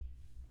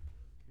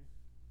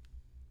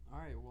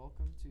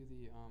welcome to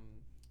the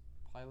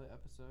pilot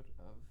episode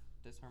of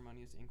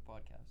Disharmonious Inc.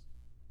 podcast.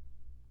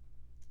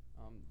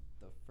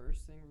 The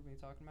first thing we're going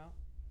to be talking about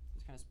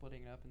is kind of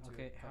splitting it up into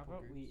Okay, a how couple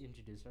about groups. we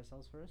introduce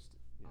ourselves first?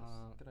 Yes,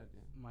 good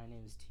idea. My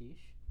name is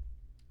Tish.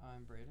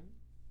 I'm Braden.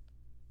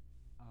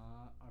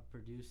 Our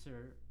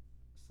producer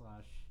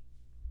slash...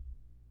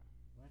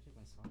 Why did I take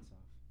my socks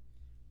off?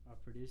 Our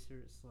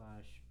producer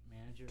slash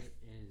manager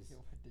is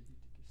Yo, what did you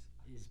take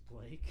your socks? is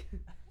Blake.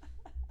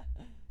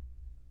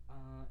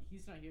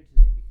 He's not here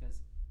today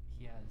because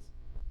he has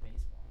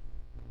baseball.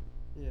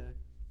 Yeah,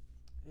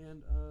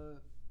 and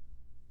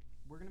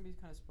we're going to be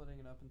kind of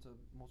splitting it up into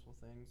multiple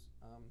things.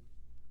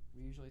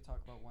 We usually talk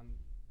about one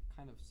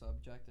kind of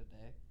subject a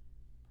day,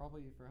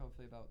 probably for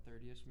hopefully about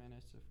 30-ish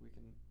minutes if we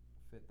can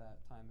fit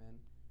that time in,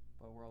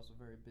 but we're also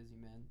very busy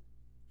men,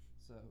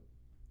 so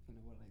you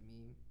know what I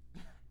mean.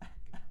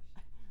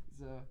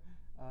 So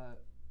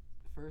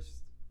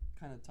first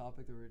kind of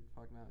topic that we're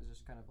talking about is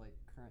just kind of like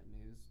current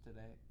news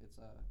today. It's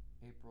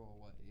April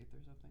 8th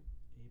or something?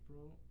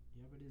 April?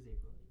 Yeah, but it is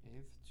April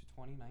 8th to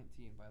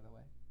 2019, by the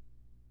way.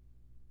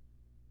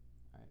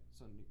 Alright,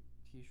 so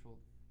Tish will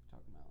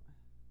talk about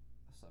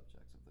the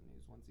subjects of the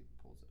news once he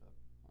pulls it up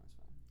on his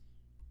phone.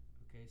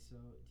 Okay,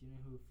 so do you know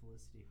who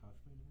Felicity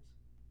Huffman is?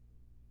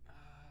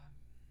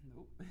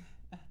 Nope.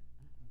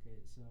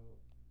 Okay, so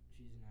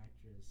she's an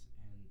actress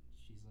and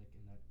she's like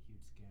in that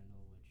huge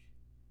scandal which,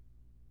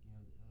 you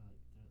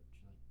know,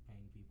 she's like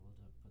paying people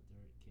to put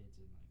their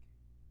kids in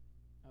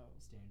like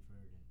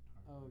Stanford and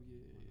Harvard. Oh,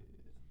 yeah.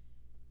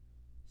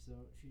 So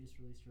she just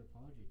released her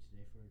apology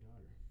today for her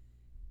daughter.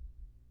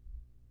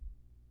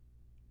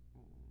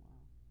 Oh, wow.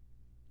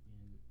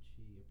 And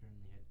she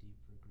apparently had deep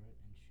regret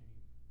and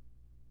shame.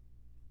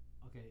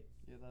 Okay.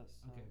 Yeah, that's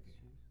Okay.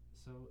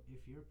 So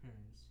if your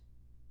parents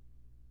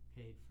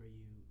paid for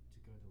you to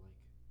go to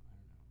like, I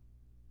don't know,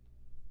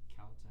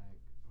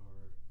 Caltech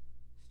or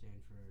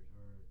Stanford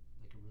or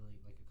like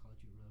a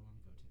college you really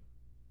want to go to,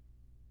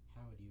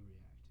 how would you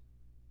react?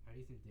 How do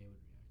you think they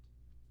would react?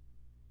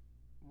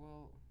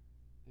 Well,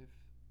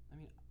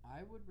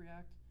 I would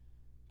react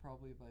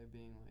probably by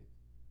being like,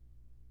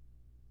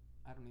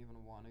 I don't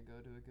even want to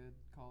go to a good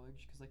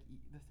college, because like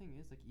the thing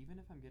is, like, even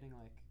if I'm getting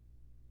like,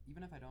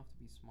 even if I don't have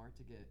to be smart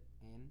to get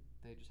in,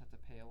 they just have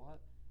to pay a lot.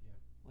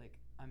 Yeah.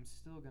 Like, I'm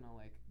still gonna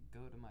like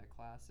go to my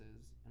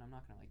classes, and I'm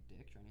not gonna like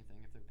ditch or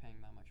anything if they're paying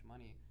that much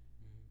money.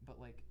 Mm-hmm.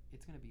 But like,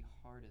 it's gonna be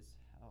hard as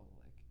hell.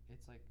 Like,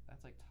 it's like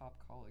that's like top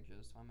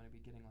colleges, so I'm gonna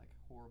be getting like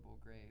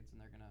horrible grades,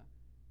 and they're gonna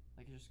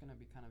like, it's just gonna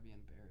be kind of be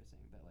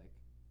embarrassing that like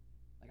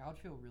I would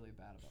feel really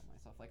bad about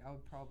myself. Like, I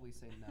would probably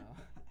say no.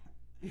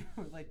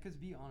 Like, cause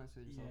be honest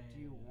with yourself. Do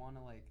you want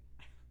to like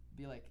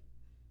be like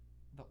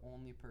the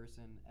only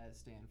person at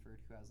Stanford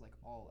who has like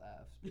all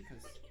Fs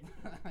because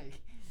like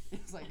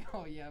it's like,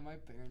 oh yeah, my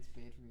parents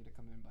paid for me to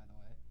come in, by the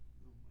way.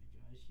 Oh my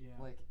gosh, yeah.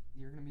 Like,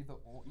 you're gonna be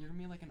you're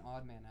gonna be like an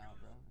odd man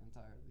out, bro,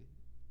 entirely.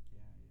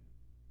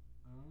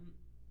 Yeah.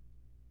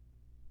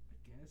 I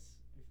guess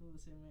I feel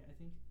the same way. I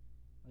think,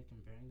 like,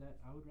 comparing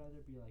that, I would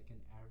rather be like an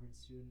average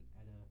student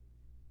at a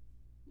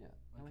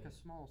like a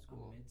small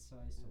school, a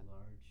mid-sized to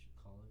large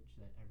college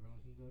that everyone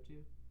can go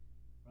to,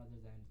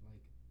 rather than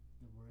like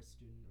the worst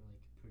student or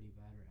like pretty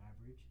bad or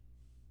average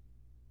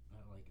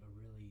at like a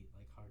really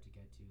like hard to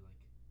get to like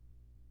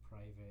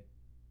private,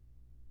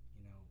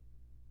 you know,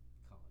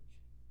 college.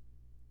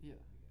 Yeah.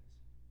 I guess.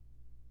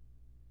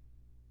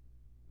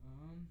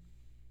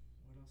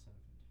 What else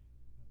happened?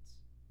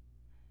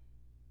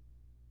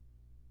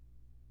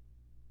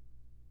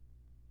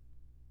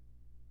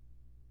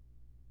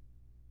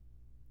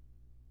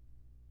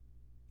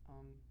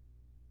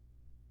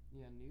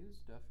 Yeah,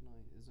 news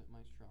definitely isn't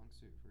my strong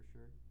suit for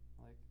sure.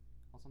 Like,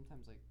 I'll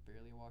sometimes like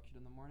barely watch it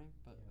in the morning,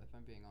 but if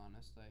I'm being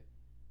honest, I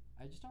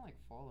just don't like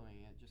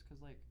following it, just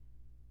cause like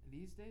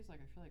these days, like,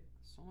 I feel like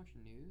so much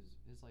news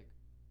is like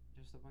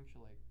just a bunch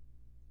of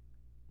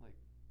like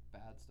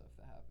bad stuff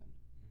that happened.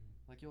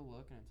 Mm-hmm. Like, you'll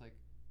look and it's like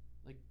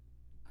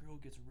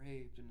girl gets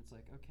raped, and it's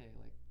like, okay,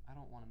 like, I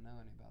don't want to know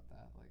any about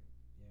that. Like,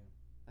 yeah,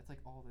 that's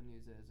like all the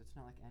news is. It's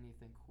not like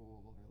anything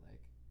cool or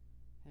like,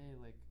 hey,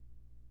 like,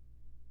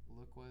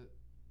 look what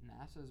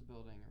NASA's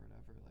building or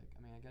whatever. Like, I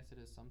mean, I guess it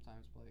is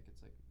sometimes, but like,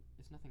 it's like,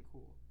 it's nothing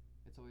cool.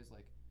 It's always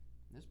like,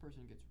 this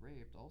person gets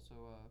raped, also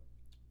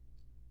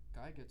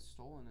guy gets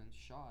stolen and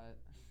shot.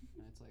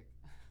 And it's like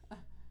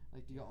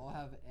like, do you all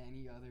have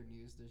any other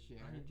news to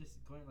share? I mean,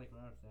 just going like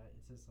right off that,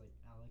 it says like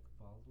Alec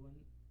Baldwin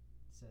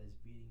says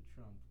beating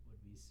Trump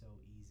would be so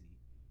easy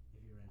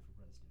if he ran for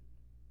president.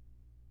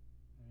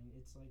 I mean,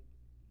 it's like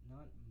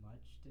not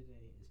much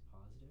today is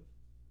positive.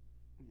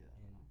 Yeah.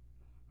 And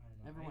I don't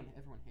know.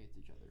 Everyone hates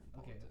each other in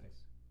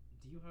politics.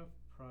 Okay. Do you have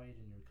pride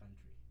in your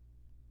country?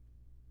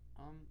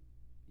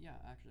 Yeah,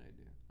 actually I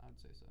do. I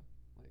would say so.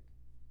 Like,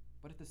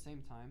 but at the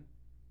same time,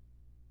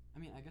 I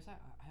mean, I guess I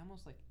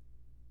almost like,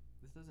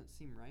 this doesn't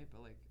seem right, but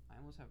like, I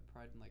almost have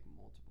pride in like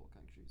multiple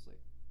countries.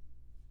 Like,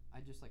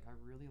 I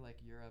really like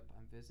Europe.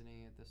 I'm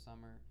visiting it this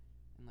summer,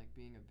 and like,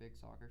 being a big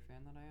soccer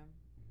fan that I am,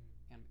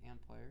 and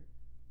player,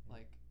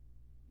 like,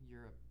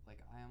 Europe, like,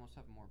 I almost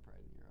have more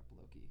pride in Europe,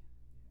 low-key.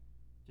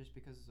 just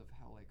because of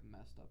how like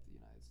messed up the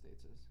United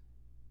States is.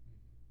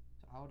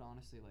 So I would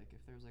honestly like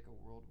if there's like a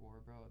world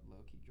war, bro, I'd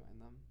low key join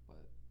them.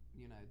 But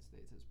the United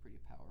States is pretty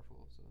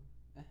powerful, so.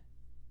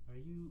 Are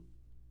you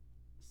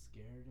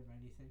scared of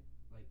anything?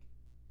 Like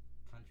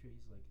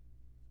countries, like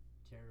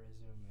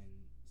terrorism and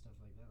stuff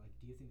like that? Like,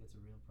 do you think that's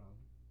a real problem?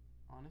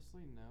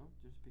 Honestly, no.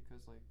 Just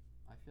because like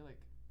I feel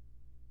like,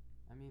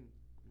 I mean,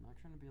 I'm not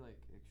trying to be like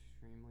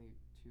extremely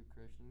too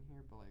Christian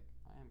here, but like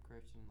I am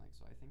Christian, like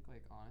so I think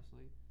like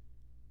honestly,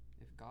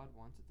 if God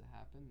wants it to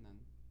happen, then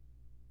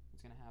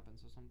it's gonna happen.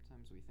 So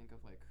sometimes we think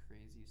of like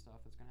crazy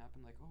stuff that's gonna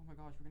happen, like oh my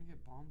gosh, we're gonna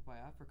get bombed by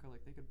Africa,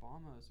 like they could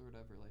bomb us or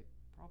whatever. Like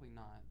probably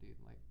not, dude.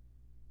 Like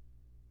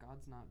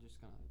God's not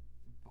just gonna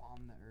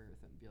bomb the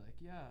earth and be like,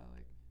 yeah,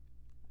 like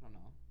I don't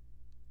know.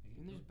 I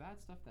mean, there's bad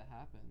stuff that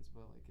happens,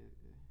 but like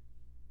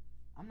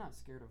I'm not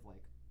scared of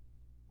like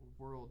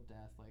world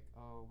death. Like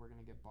oh, we're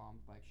gonna get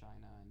bombed by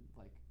China and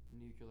like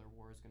nuclear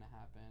war is gonna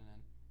happen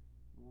and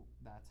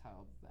that's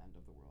how the end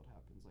of the world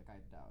happens. Like I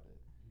doubt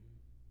it.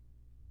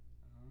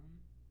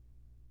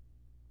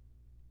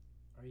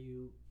 Are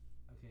you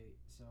okay?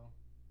 So,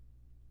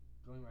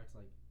 going back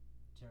to like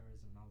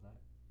terrorism and all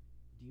that,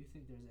 do you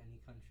think there's any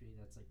country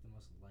that's like the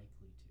most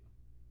likely to?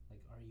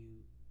 Like, are you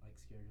like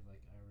scared of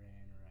like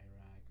Iran or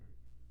Iraq or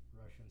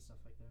Russia and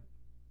stuff like that?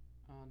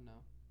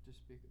 No.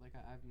 Just like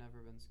I've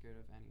never been scared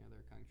of any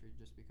other country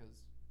just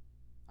because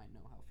I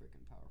know how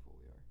freaking powerful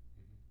we are.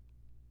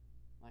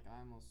 Like I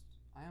almost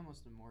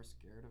am more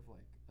scared of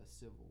like a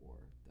civil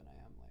war than I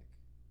am like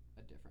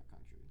a different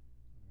country.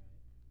 Right.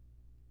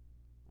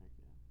 Like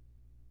yeah.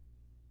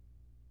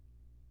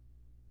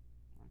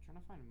 I'm trying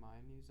to find my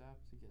news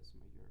app to get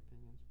some of your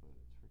opinions, but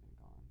it's freaking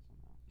gone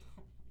somehow.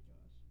 Oh my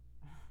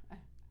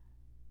gosh.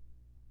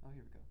 Oh,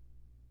 here we go.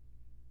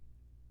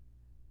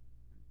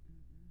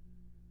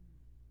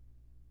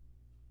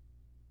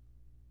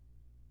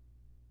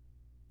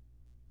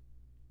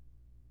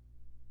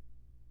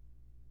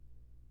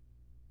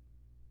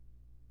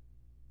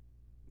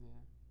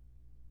 Yeah.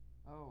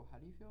 Oh, how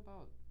do you feel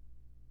about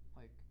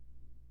like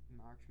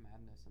March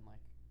Madness and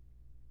like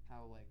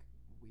how like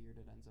weird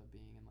it ends up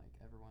being and like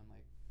everyone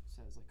like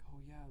says like oh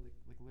yeah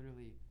like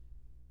literally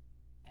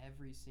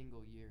every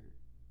single year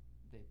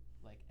they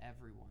like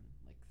everyone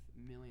like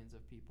millions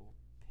of people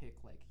pick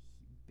like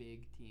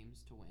big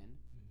teams to win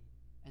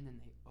and then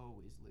they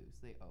always lose,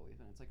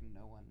 and it's like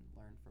no one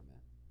learned from it.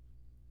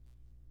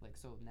 Like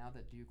so now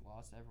that Duke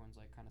lost, everyone's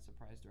like kind of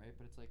surprised, right?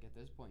 But it's like at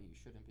this point you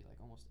shouldn't be.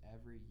 Like almost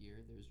every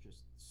year there's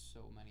just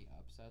so many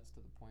upsets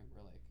to the point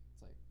where like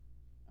it's like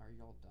are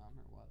y'all dumb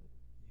or what?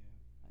 Yeah.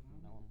 Like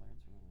no one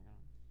learns from it.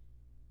 Like,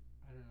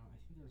 I don't know. I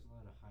think there's a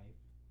lot of hype,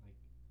 like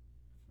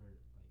for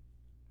like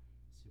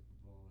Super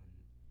Bowl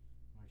and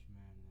March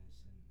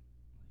Madness and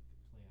like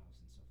playoffs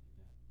and stuff like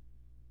that.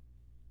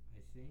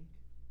 I think.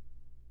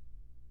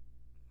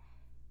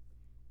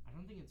 I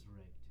don't think it's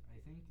rigged.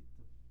 I think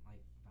the like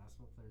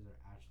basketball players are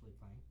actually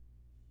playing,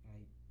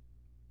 and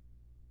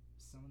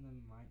some of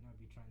them might not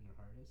be trying their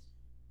hardest.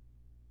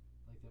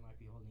 Like they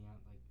might be holding out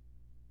like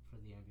for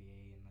the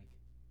NBA and like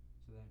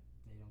so that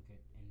they don't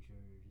get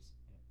injuries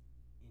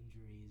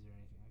or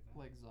anything like that.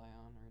 like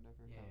Zion or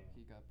whatever. Yeah.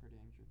 He got pretty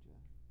injured. Yeah.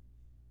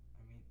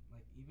 I mean,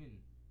 like even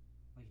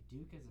like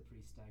Duke has a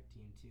pretty stacked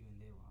team too, and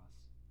they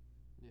lost.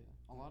 Yeah.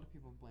 A lot of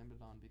people blamed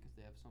it on because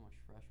they have so much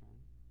freshmen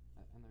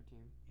in their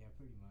team. Yeah,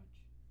 pretty much.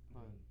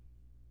 But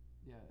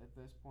yeah, at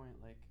this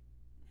point, like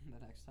the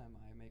next time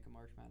I make a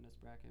March Madness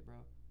bracket,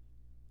 bro,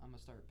 I'm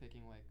gonna start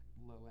picking like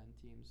low end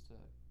teams to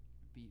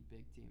beat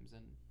big teams,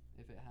 and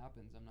if it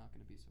happens, I'm not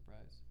gonna be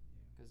surprised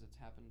because it's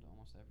happened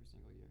almost every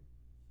single year.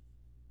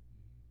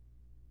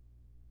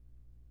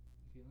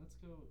 Okay, let's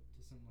go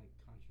to some like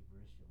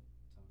controversial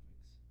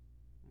topics.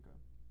 Okay.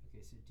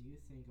 Okay, so do you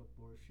think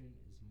abortion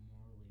is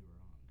morally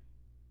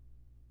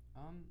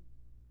wrong?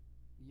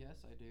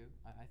 Yes, I do.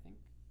 I think,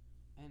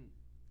 and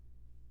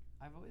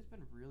I've always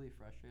been really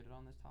frustrated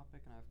on this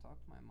topic, and I've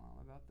talked to my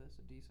mom about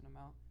this a decent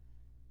amount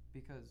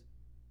because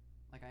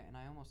like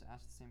I almost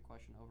asked the same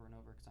question over and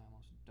over because I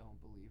almost don't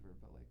believe her,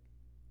 but like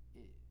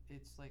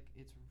it's like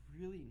it's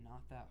really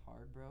not that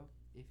hard, bro,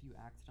 if you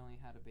accidentally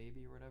had a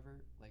baby or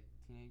whatever, like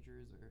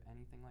teenagers or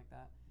anything like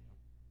that.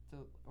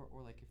 Yeah.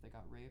 Or like if they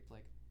got raped,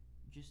 like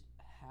just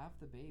have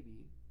the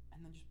baby and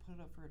then just put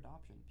it up for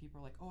adoption.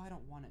 People are like, "Oh, I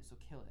don't want it, so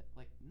kill it."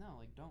 Like,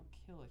 no, like don't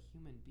kill a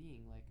human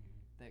being like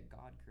that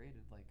God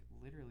created. Like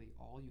literally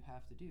all you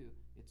have to do,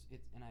 it's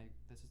and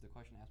this is the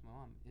question I asked my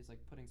mom, is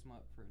like putting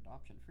someone up for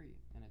adoption free,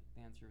 and the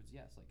answer is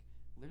yes. Like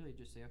literally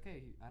just say,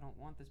 "Okay, I don't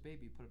want this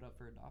baby, put it up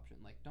for adoption."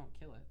 Like don't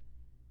kill it.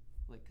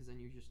 Like cuz then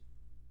you just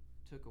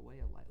took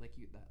away a life. Like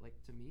you that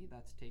like to me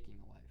that's taking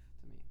a life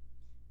to me.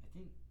 I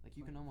think like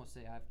you can almost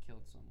say I've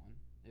killed someone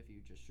if you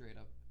just straight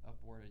up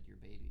aborted your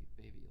baby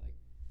like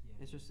yeah,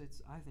 it's just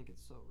I think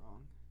it's so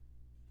wrong.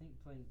 I think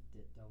playing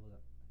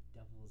devil's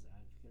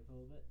advocate a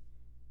little bit,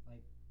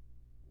 like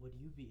would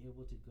you be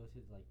able to go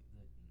through like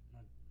the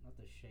not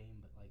the shame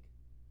but like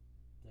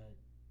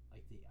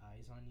the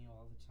eyes on you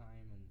all the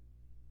time and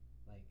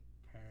like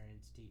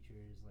parents,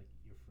 teachers, like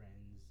your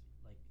friends,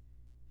 like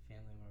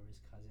family members,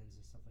 cousins,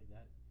 and stuff like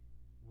that,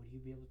 would you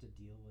be able to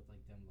deal with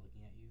like them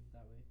looking at you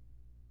that way?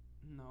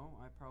 No,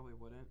 I probably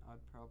wouldn't.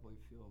 I'd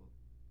probably feel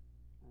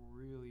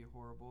really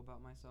horrible about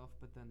myself,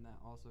 but then that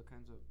also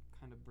kind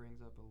of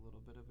brings up a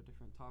little bit of a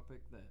different topic,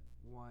 that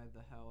why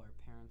the hell are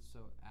parents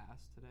so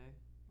ass today?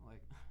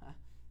 Like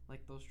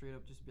like they'll straight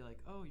up just be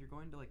like, "Oh, you're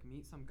going to like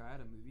meet some guy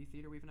at a movie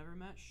theater we've never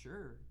met?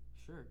 Sure.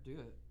 Sure,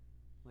 do it."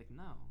 Like,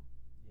 no.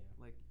 Yeah.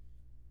 Like,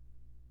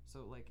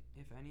 so like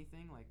if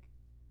anything, like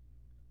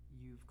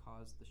you've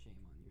caused the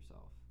shame on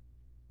yourself.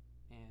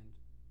 And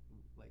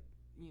like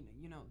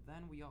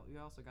then we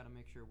also got to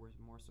make sure we're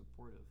more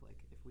supportive. Like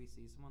if we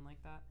see someone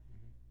like that,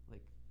 Mm-hmm.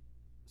 like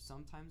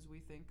sometimes we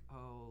think,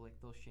 oh, like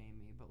they'll shame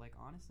me, but like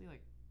honestly,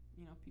 like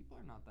people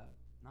are not that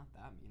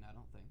mean. I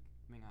don't think.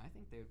 I mean, I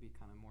think they would be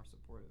kind of more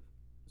supportive,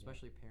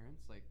 especially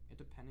parents. Like it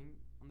depending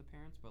on the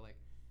parents, but like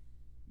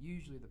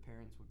usually the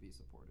parents would be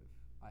supportive.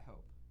 I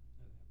hope.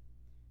 Okay.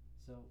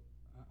 So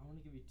I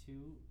want to give you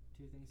two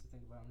things to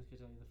think about. I'm just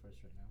gonna tell you the first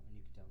right now, and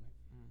you can tell me.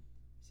 Mm.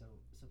 So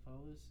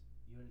suppose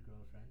you had a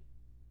girlfriend,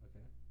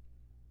 okay?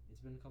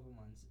 It's been a couple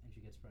months, and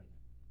she gets pregnant.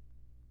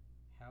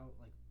 How,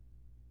 like,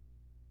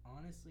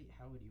 honestly,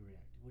 how would you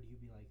react? Would you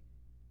be like,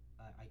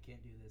 I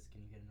can't do this,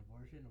 can you get an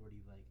abortion? Or would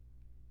you be like,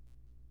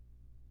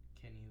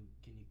 can you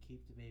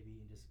keep the baby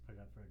and just put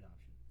it up for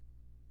adoption?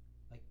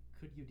 Like,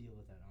 could you deal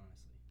with that,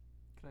 honestly?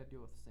 Could I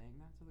deal with saying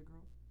that to the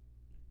girl?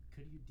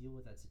 Could you deal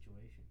with that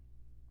situation?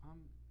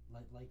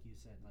 Like you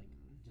said, like,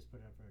 just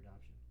put it up for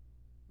adoption.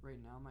 Right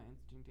now, my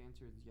instinct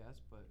answer is yes,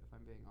 but if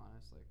I'm being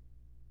honest, like,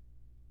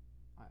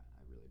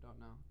 I really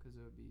don't know, because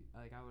it would be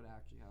like I would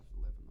actually have to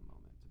live in the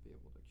moment to be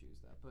able to choose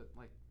that. But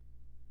like,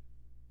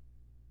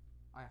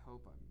 I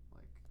hope I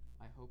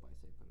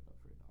say put it up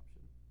for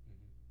adoption.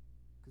 Mm-hmm.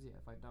 Because yeah,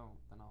 if I don't,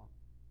 then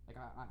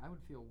I would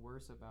feel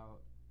worse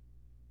about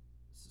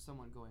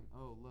someone going,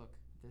 oh look,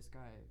 this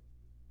guy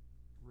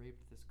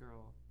raped this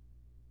girl,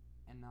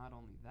 and not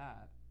only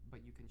that,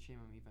 but you can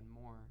shame him even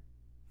more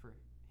for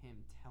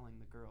him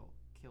telling the girl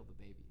kill the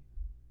baby.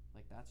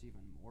 Like that's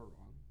even more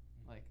wrong.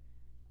 Mm-hmm. Like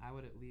I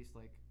would at least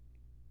like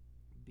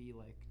be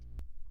like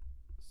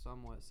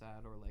somewhat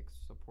sad or like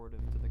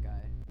supportive to the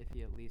guy if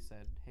he at least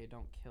said, hey,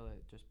 don't kill it,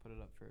 just put it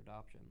up for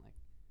adoption. Like,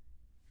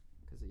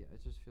 because yeah,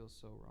 it just feels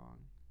so wrong.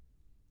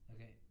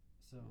 Okay,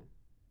 so yeah.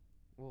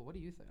 Well, what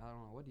do you think? I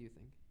don't know, what do you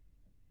think?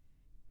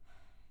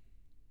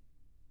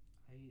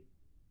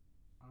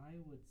 I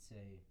would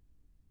say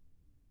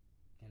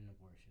get an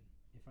abortion,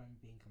 if I'm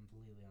being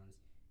completely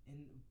honest.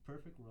 In a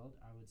perfect world,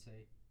 I would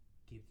say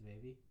keep the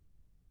baby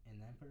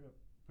and then put it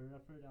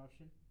up for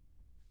adoption.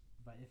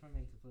 But if I'm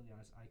being completely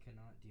honest, I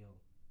cannot deal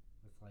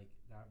with like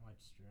that much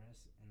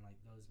stress and like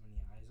those many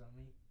eyes on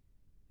me,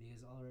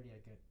 because already I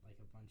get like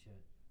a bunch of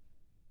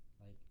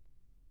like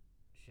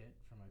shit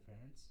from my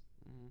parents.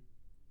 Mm-hmm.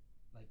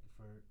 Like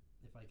for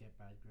if I get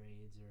bad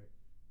grades, or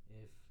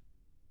if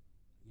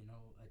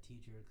a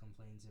teacher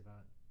complains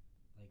about,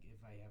 like,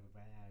 if I have a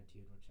bad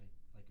attitude, which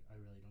I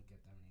really don't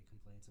get that many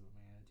complaints about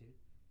my attitude.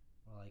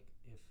 Or like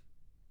if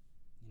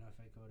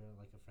I go to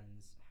like a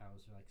friend's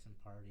house or like some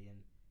party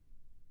and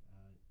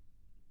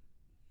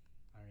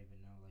I don't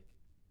even know, like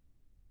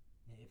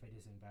if I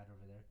do something bad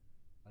over there,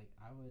 like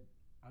I would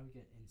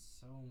get in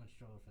so much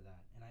trouble for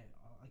that, and I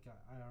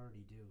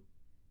already do,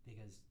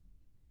 because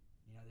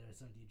there are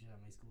some teachers at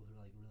my school who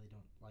like really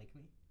don't like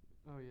me.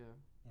 Oh yeah.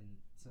 And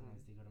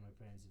sometimes they go to my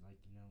parents and like,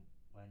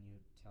 why don't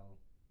you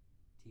tell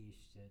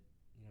Tish to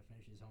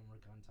finish his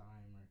homework on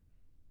time,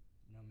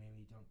 or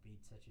maybe don't be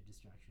such a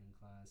distraction in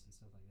class and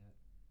stuff like that.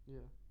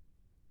 Yeah.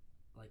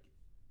 Like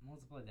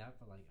multiply that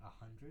by like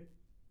 100,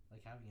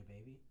 like having a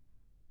baby.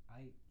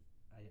 I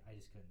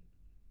just couldn't,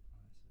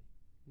 honestly.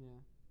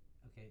 Yeah.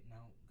 Okay,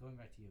 now going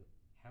back to you,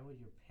 how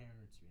would your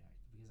parents react?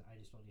 Because I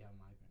just told you how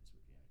my parents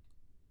would react.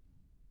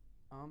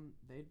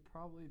 They'd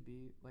probably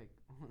be like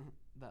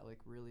that like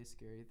really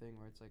scary thing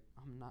where it's like,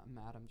 I'm not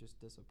mad, I'm just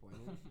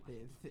disappointed.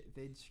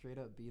 They'd straight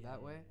up be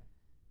that way. Yeah.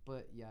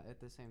 But yeah,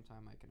 at the same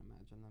time, I can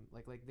imagine them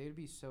like they'd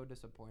be so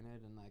disappointed,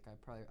 and like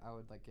I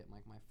would like get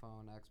like my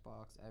phone,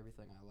 Xbox,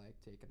 everything I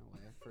like taken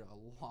away for a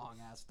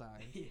long ass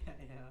time.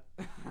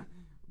 Yeah.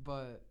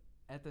 But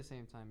at the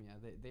same time, yeah,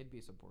 they'd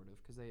be supportive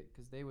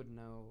because they would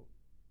know.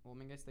 Well, I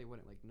mean, I guess they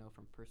wouldn't like know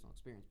from personal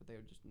experience, but they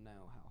would just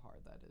know how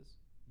hard that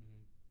is.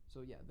 Mm-hmm.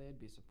 So yeah, they'd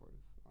be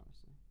supportive,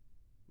 honestly,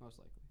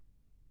 most likely.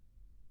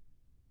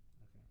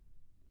 Okay.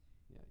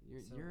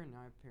 Yeah, your and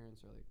my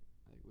parents are like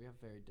we have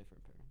very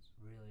different parents.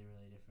 Really,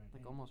 really different.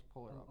 Like and almost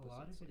polar opposites. A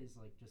lot of it is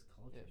like just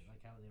culture, Ish. like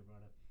how they were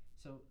brought up.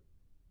 So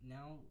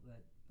now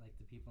that like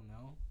the people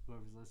know,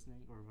 whoever's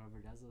listening or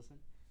whoever does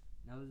listen,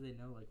 now that they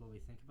know like what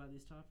we think about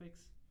these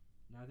topics,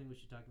 now I think we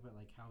should talk about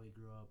like how we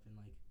grew up and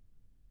like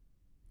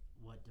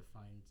what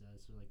defines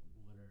us, or like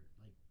what our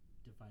like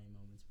defining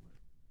moments were.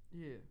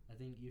 Yeah. I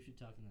think you should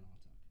talk and then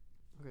I'll talk.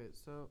 Okay,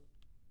 so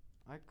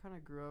I kind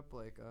of grew up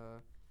like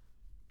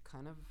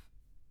kind of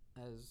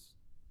as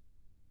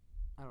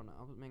I don't know.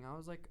 I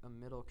was like a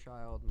middle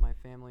child. My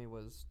family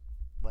was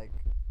like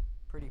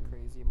pretty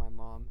crazy. My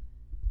mom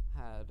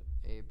had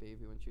a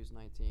baby when she was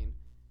 19.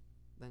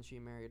 then she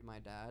married my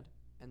dad,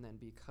 and then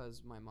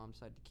because my mom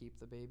decided to keep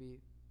the baby,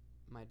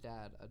 my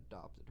dad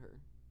adopted her.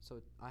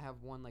 So I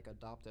have one like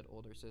adopted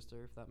older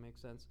sister, if that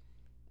makes sense,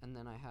 and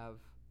then I have,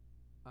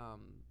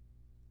 um,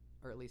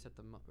 or at least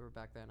or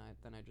back then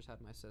I just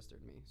had my sister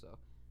and me. So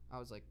I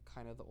was like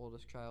kind of the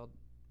oldest child,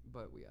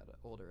 but we had an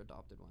older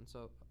adopted one.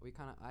 So we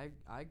kind of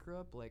I grew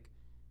up like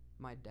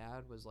my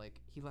dad was like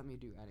he let me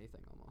do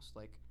anything almost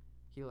like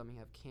he let me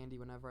have candy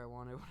whenever I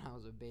wanted when I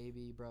was a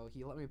baby, bro.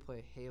 He let me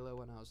play Halo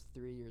when I was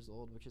 3 years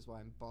old, which is why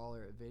I'm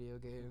baller at video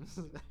games.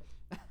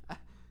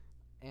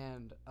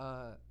 And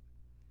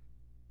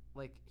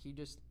like he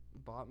just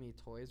bought me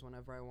toys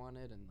whenever I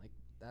wanted, and like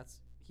that's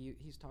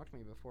he's talked to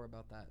me before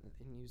about that, and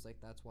he was like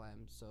that's why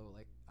I'm so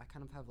like I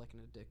kind of have like an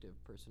addictive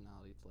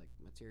personality to like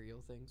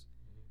material things.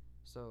 Mm-hmm.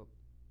 So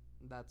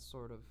that's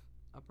sort of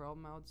a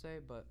problem, I would say,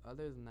 but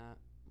other than that,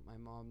 my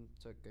mom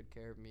took good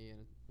care of me,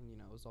 and you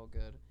know it was all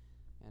good.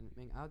 And I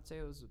mean I would say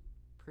it was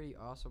a pretty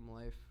awesome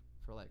life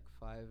for like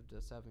 5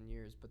 to 7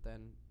 years, but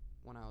then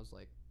when I was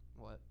like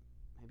what,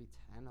 maybe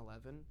 10,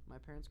 11, my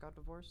parents got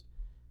divorced,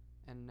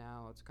 and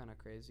now it's kind of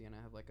crazy, and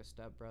I have like a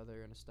step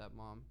brother and a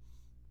stepmom.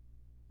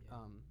 Yeah.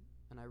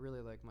 And I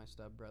really like my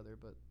step brother,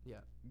 but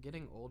yeah,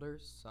 getting older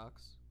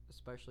sucks,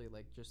 especially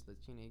like just the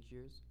teenage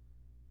years,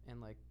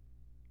 and like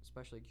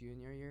especially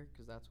junior year,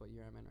 because that's what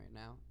year I'm in right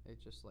now.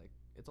 It's just like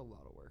it's a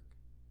lot of work.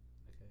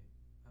 Okay.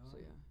 So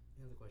yeah.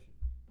 Another question.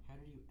 How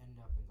did you end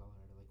up in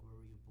Colorado? Like, where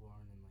were you born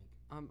and like?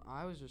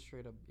 I was just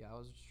straight up. Yeah, I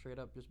was straight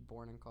up just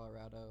born in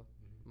Colorado.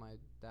 Mm-hmm. My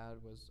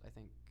dad was, I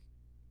think,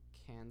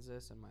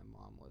 Kansas, and my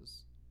mom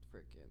was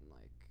freaking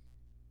like,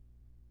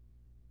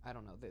 I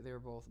don't know. They were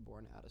both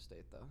born out of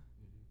state though,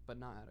 Mm-hmm. but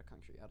not out of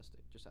country, out of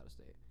state, just out of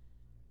state.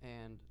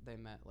 And they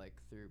met like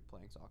through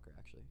playing soccer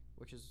actually,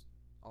 which is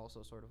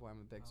also sort of why I'm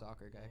a big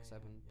soccer guy, because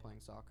I've been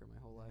playing soccer my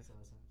whole life. Makes a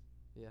lot of sense.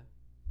 Yeah.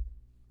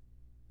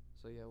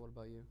 So yeah, what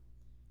about you?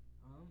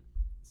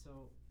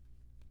 So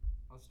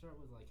I'll start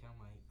with like how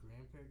my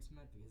grandparents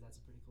met, because that's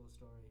a pretty cool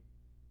story.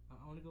 I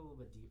want to go a little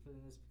bit deeper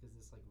than this, because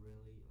this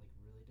really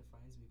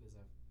defines me, because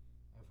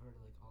I've heard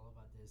like all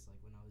about this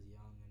like when I was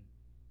young, and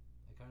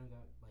I kind of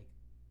got like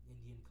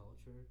Indian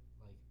culture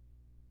like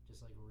just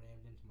like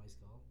rammed into my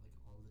skull like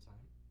all the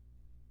time.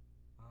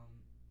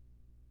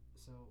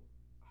 So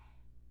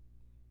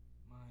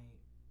my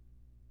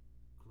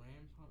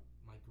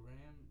my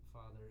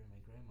grandfather and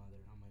my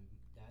grandmother on my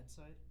dad's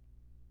side,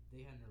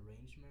 they had an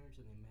arranged marriage,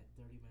 and they met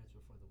 30 minutes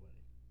before the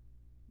wedding.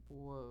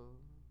 Whoa.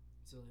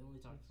 So they only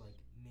talked for like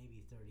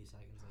maybe 30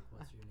 seconds, like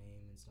what's your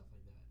name and stuff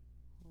like that.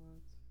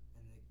 What?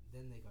 And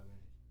then they got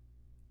married.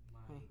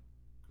 My Huh.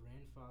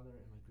 grandfather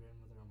and my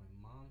grandmother on my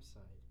mom's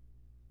side.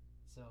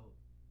 So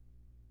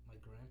my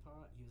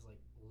grandpa, he was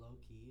like low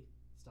key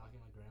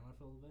stalking my grandma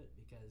for a little bit,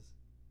 because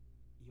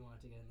he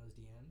wanted to get in those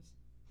DMs.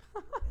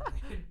 And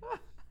then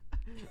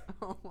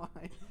Oh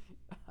my.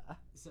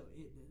 so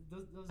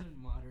those are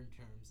modern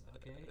terms,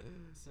 okay?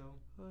 So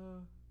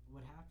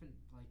what happened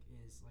like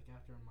is like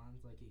after a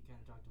month, like he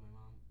kind of talked to my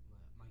mom,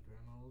 my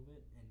grandma a little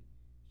bit, and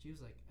she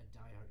was like a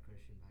diehard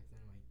Christian back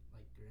then. My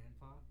like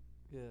grandpa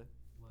Yeah.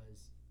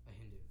 was a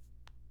Hindu.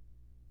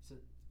 So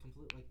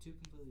two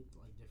completely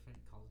like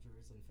different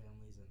cultures and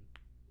families and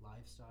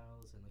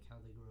lifestyles and like how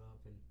they grew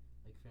up and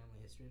like family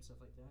history and stuff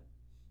like that.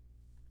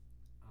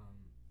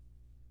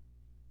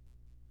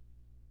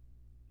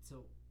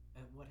 So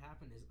what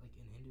happened is like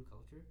in Hindu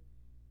culture,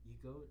 you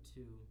go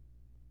to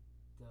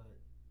the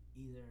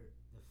either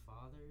the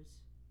father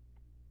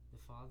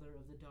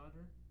of the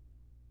daughter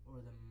or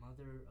the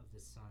mother of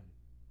the son,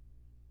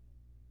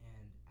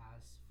 and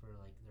ask for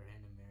like their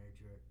hand in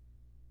marriage, or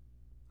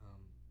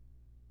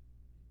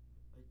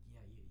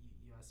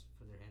you ask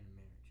for their hand in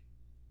marriage.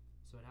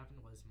 So what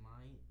happened was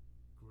my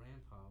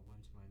grandpa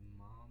went to my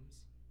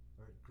mom's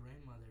or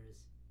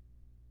grandmother's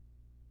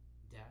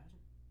dad,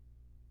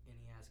 and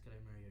he asked, "Could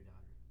I marry your daughter?"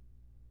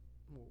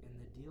 And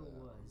the deal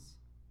was,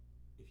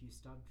 if you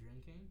stop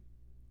drinking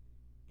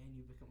and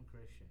you become a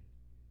Christian,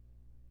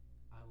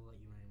 I will let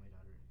you marry my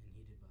daughter. And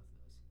he did both of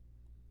those.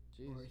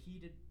 Jeez. Or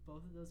he did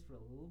both of those for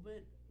a little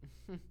bit,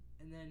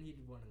 and then he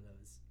did one of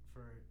those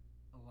for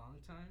a long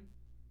time,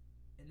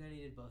 and then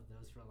he did both of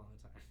those for a long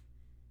time.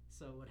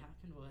 So what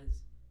happened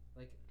was,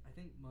 like, I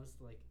think most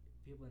like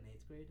people in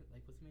 8th grade,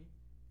 like with me,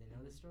 they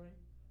know this story.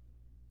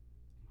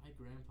 My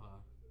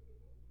grandpa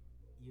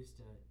used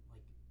to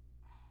like,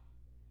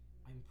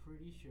 I'm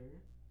pretty sure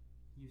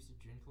he used to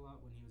drink a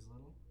lot when he was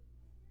little.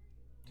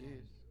 Jeez.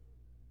 And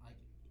like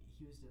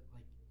he used to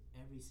like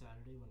every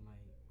Saturday when my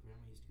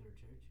grandma used to go to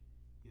church,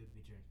 he would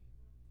be drinking.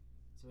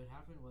 So what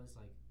happened was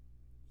like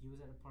he was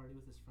at a party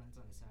with his friends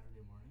on a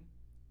Saturday morning,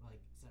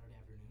 like Saturday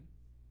afternoon,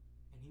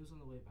 and he was on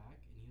the way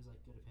back, and he was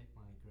like going to pick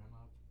my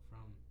grandma up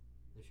from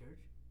the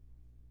church,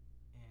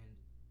 and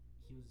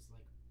he was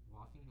like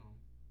walking home.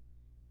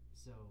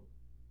 So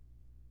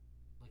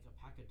like a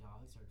pack of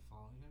dogs started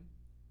following him.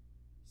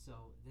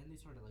 So then they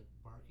started like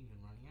barking and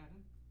running at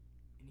him,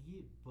 and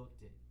he booked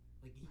it.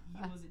 Like he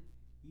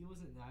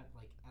wasn't that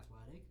like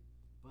athletic,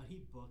 but he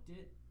booked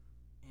it,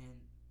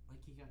 and like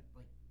he got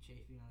like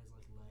chafing on his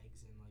like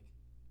legs and like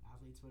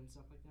athlete's foot and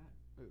stuff like that.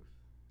 Oof.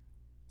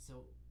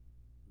 So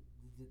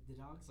the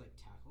dogs like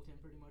tackled him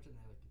pretty much, and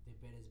they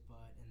bit his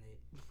butt and they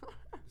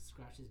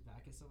scratched his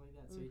back and stuff like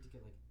that. So he had to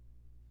get like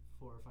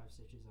 4 or 5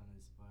 stitches on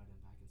his butt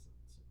and back and stuff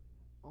like that.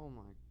 Oh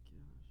my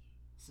gosh.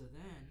 So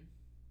then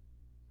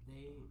my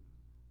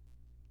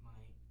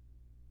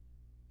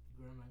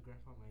grandma and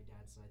grandpa on my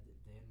dad's side,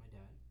 they had my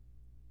dad,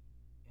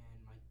 and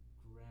my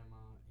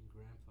grandma and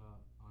grandpa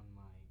on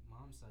my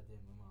mom's side, they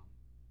had my mom,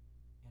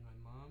 and my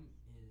mom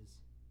is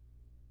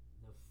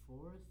the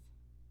third.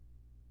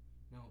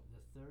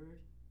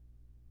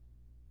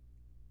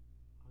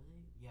 Are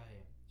they? Yeah.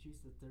 She's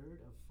the third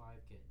of 5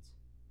 kids,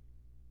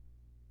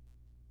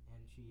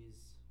 and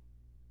she's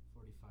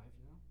 45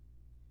 now,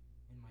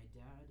 and my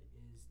dad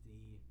is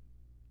the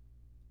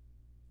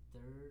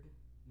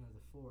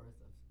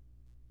fourth of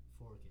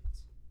 4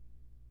 kids.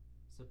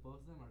 So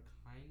both of them are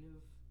kind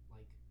of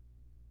like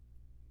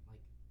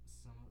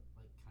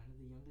kind of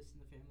the youngest in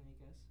the family, I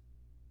guess.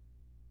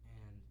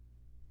 And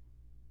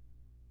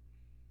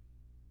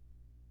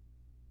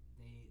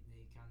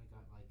they kind of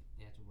got like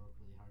they had to work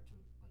really hard to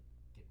like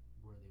get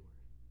where they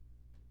were.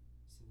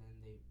 So then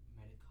they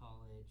met at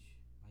college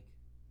like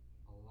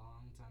a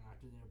long time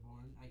after they were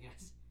born, I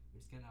guess,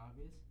 which is kind of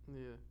obvious.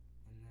 Yeah.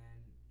 And then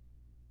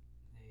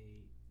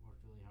they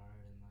worked really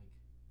hard and like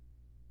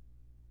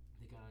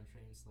they got on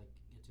trains to like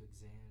get to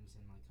exams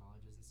and like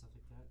colleges and stuff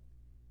like that.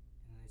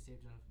 And then they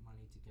saved enough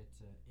money to get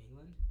to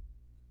England,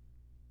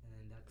 and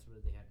then that's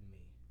where they had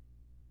me.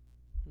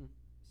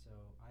 So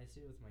I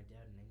stayed with my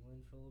dad in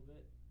England for a little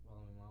bit while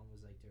my mom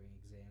was like doing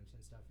exams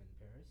and stuff in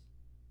Paris.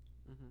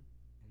 Mhm.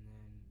 And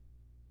then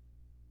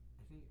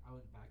I think I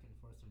went back and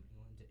forth from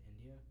England to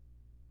India,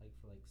 like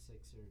for like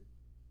 6 or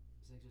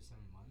 7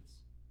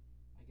 months.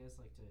 I guess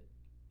like to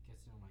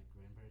get to know my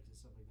grandparents and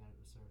stuff like that.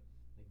 It was sort of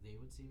like they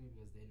would see me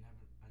because they didn't have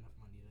enough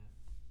money to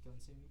go and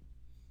see me.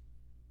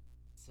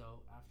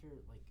 So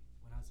after like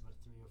when I was about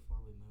 3 or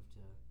 4, we moved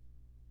to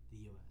the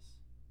U.S.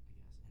 I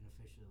guess, and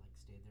officially like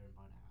stayed there and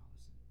bought a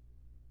house.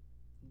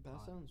 And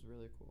That sounds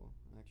really cool,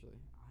 actually.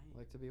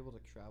 Like to be able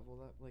to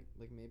travel that, like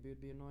maybe it'd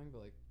be annoying,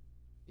 but like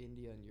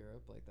India and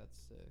Europe, like that's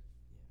sick.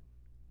 Yeah.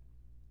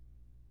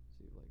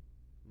 So you've like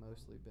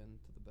mostly been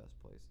to the best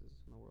places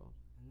in the world.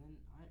 And then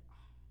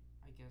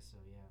I guess so,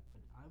 yeah.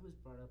 But I was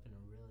brought up in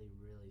a really,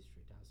 really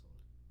strict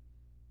household.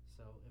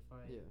 So if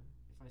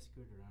I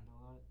screwed around a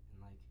lot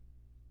and like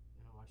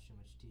if I watched too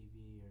much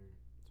TV or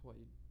that's why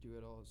you do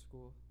it all at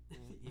school.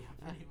 Yeah,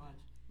 pretty much.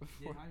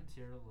 Dude, I'm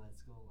terrible at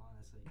school,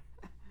 honestly.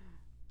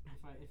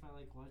 If I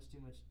like watch too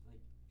much,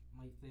 like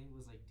my thing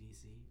was like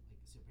DC,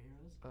 like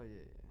superheroes. Oh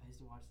yeah. I used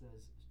to watch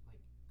those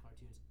like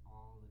cartoons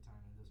all the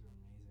time, and those were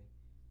amazing.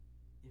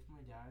 If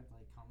my dad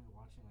like caught me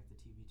watching like the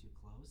TV too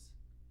close,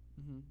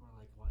 or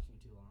like watching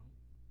too long,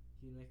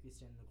 he'd make me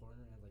stand in the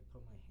corner and like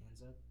put my hands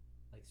up,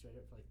 like straight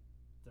up for like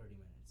 30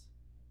 minutes.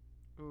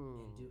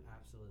 Ooh. And do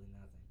absolutely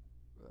nothing.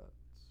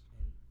 That's...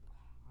 And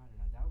I don't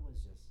know, that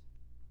was just.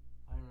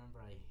 I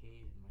remember I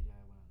hated my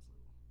dad when I was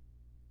little.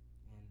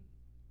 And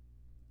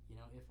you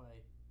know, if I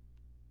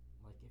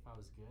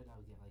was good, I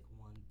would get like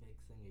one big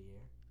thing a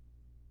year.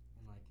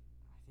 And like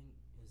I think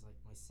it was like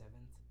my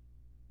 7th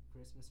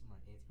Christmas or my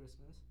 8th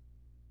Christmas,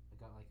 I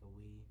got like a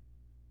Wii.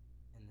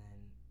 And then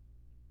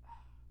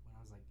when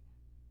I was like,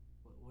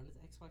 when did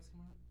the Xbox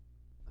come out?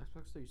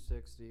 Xbox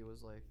 360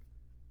 was like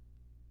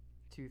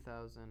 2000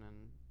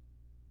 and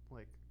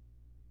like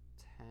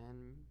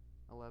 10,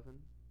 11.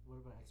 What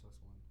about Xbox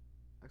One?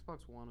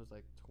 Xbox One was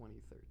like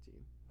 2013.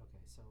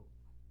 Okay, so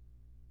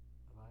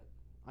about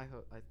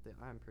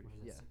I'm pretty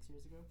what is it, 6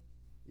 years ago?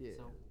 Yeah.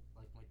 So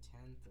like my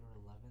 10th or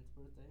 11th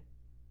birthday,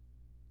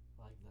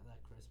 like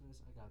that Christmas,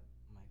 I got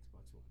my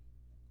Xbox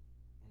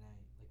One,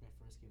 and my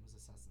first game was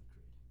Assassin's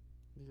Creed.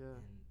 Yeah.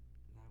 And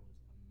that was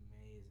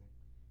amazing.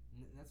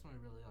 And that's when I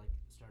really like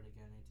started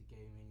getting into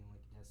gaming and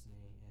like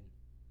Destiny and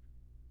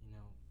you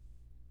know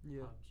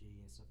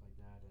PUBG and stuff like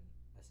that. And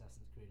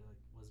Assassin's Creed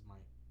like was my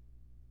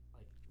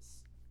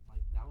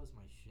like that was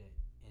my shit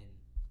in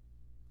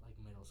like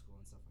middle school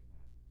and stuff like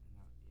that. And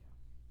that,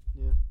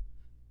 yeah.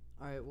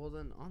 All right. Well,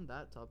 then on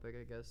that topic,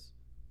 I guess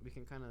we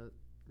can kind of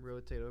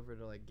rotate over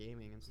to like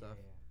gaming and stuff.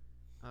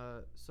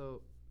 Yeah.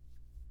 So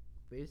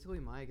basically,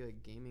 my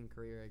like gaming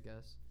career, I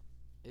guess,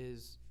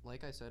 is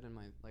like I said in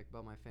my like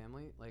about my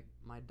family. Like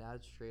my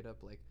dad straight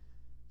up like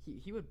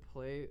he would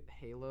play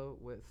Halo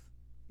with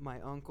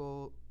my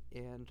uncle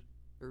and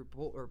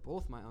or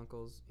both my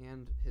uncles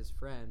and his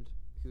friend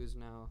who is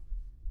now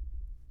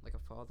like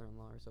a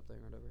father-in-law or something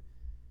or whatever,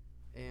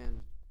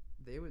 and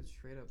they would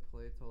straight up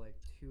play till like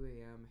 2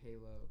 a.m.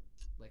 Halo,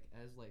 like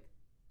as like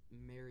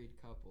married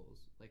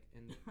couples, like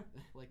and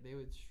like they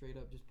would straight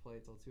up just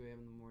play till 2 a.m.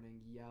 in the morning,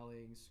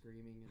 yelling,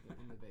 screaming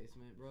in the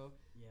basement, bro.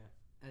 Yeah.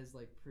 As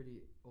like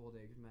pretty old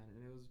age men,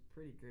 and it was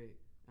pretty great.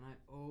 And I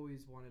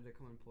always wanted to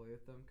come and play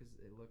with them because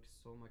it looked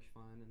so much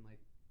fun, and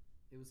like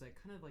it was like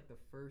kind of like the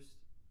first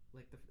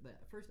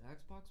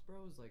Xbox,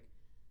 bro, was like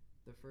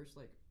the first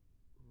like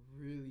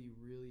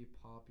really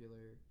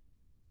popular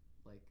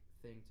like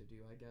thing to do,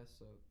 I guess.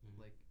 So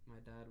like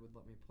my dad would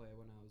let me play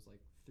when I was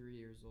like 3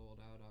 years old.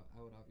 I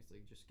would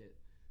obviously just get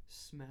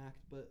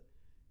smacked, but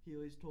he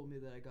always told me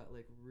that I got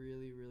like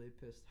really really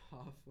pissed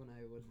off when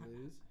I would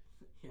lose.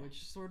 Yeah.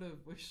 Which sort of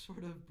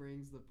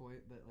brings the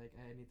point that like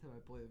anytime I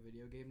play a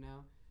video game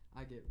now,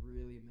 I get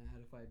really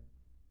mad if I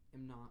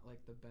am not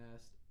like the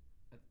best,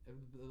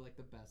 like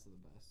the best of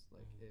the best.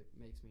 Like it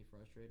makes me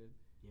frustrated.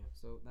 Yeah.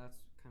 So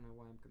that's kind of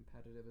why I'm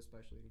competitive,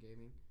 especially in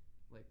gaming.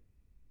 Like,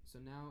 so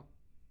now,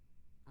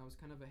 I was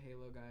kind of a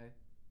Halo guy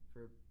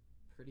for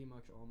pretty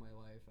much all my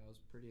life. I was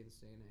pretty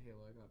insane at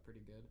Halo. I got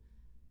pretty good,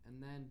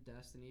 and then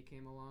Destiny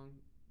came along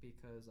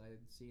because I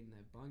had seen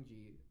that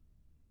Bungie,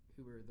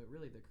 who were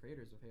really the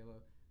creators of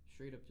Halo,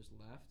 straight up just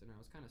left, and I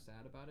was kind of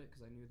sad about it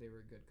because I knew they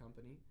were a good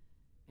company.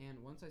 And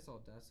once I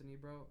saw Destiny,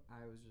 bro,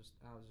 I was just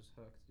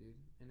hooked, dude.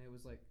 And it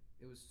was like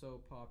it was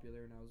so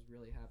popular, and I was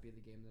really happy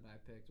the game that I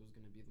picked was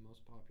going to be the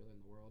most popular in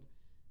the world.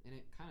 And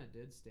it kind of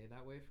did stay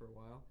that way for a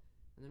while.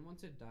 And then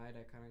once it died,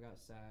 I kind of got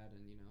sad,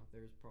 and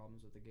there's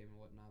problems with the game and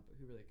whatnot, but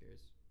who really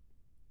cares?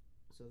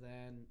 So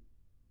then,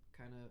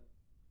 kind of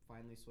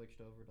finally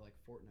switched over to like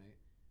Fortnite.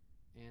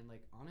 And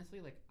like honestly,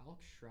 like I'll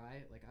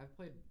try. Like I've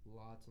played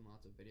lots and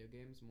lots of video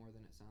games, more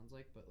than it sounds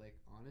like. But like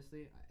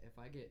honestly, if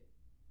I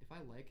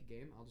like a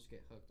game, I'll just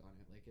get hooked on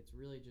it. Like it's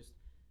really just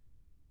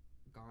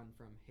gone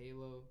from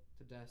Halo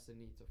to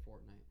Destiny to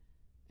Fortnite,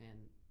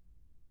 and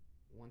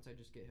once I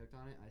just get hooked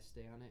on it, I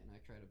stay on it and I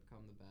try to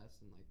become the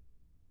best and like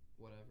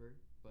whatever.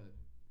 But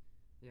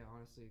yeah,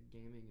 honestly,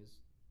 gaming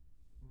is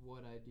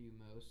what I do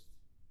most.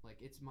 Like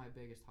it's my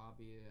biggest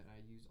hobby, and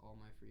I use all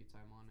my free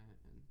time on it.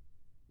 And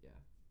yeah,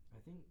 I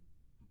think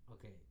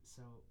okay,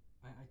 so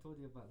I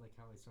told you about like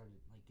how I started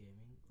like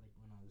gaming, like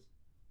when I was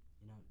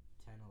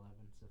 10, 11,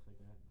 stuff like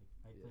that. Like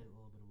I played a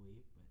little bit of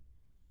Wii, but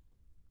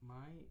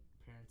my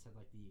parents had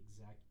like the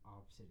exact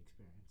opposite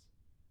experience.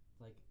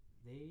 Like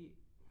they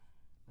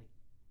like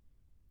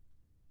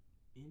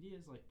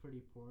India's like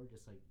pretty poor,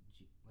 just like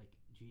like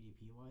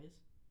GDP wise,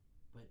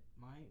 but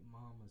my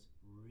mom was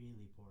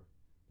really poor.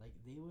 Like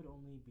they would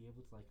only be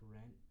able to like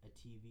rent a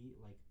TV,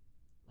 like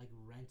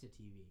rent a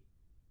TV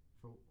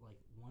for like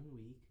 1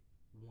 week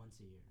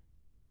once a year,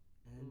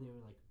 and then they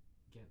would like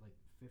get like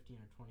 15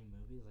 or 20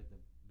 movies, like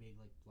the big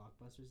like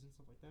blockbusters and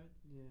stuff like that.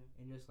 Yeah.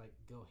 And just like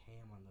go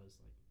ham on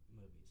those like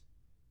movies,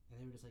 and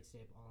they would just like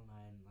stay up all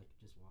night and like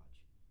just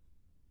watch.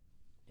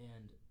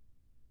 And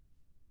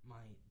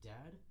my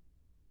dad,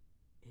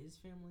 his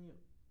family,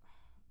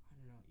 I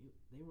don't know,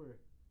 they were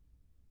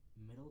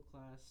middle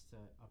class to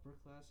upper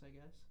class, I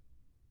guess,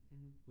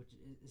 which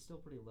is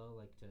still pretty low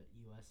like to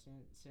U.S.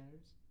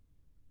 standards,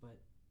 but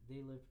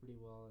they lived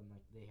pretty well, and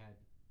like they had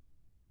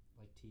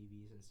like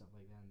TVs and stuff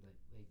like that, and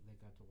they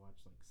got to watch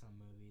like some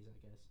movies, I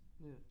guess.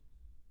 Yeah.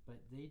 But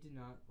they did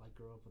not like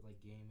grow up with like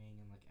gaming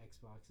and like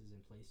Xboxes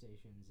and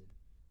PlayStations and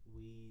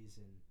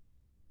Wii's and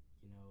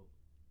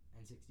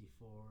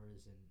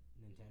N64s and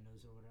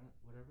Nintendos or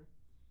whatever.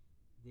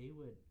 They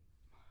would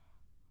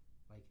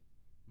like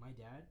my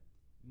dad,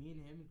 me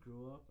and him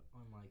grew up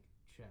on like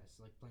chess,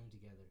 like playing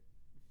together,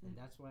 and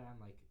that's why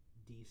I'm like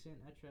decent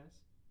at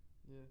chess.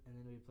 Yeah. And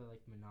then we play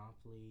like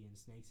Monopoly and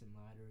Snakes and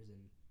Ladders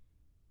and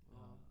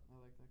I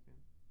like that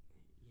game.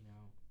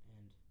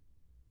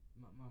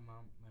 And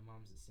my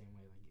mom's the same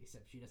way, like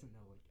except she doesn't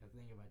know like a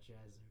thing about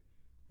chess or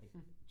like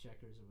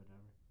checkers or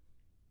whatever.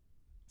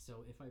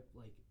 So if I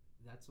like,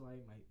 that's why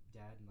my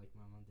dad and like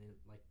my mom, they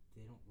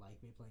don't like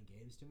me playing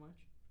games too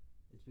much.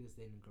 It's because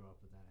they didn't grow up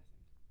with that, I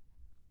think.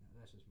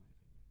 That's just my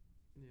opinion.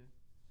 Yeah.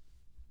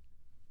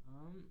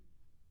 What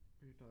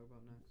are you talking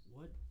about next?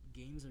 What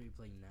games are you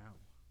playing now?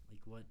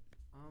 Like what?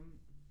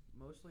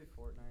 Mostly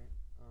Fortnite.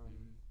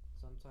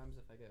 Sometimes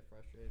if I get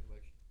frustrated,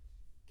 which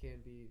can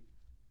be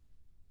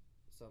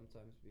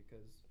sometimes,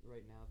 because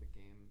right now the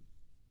game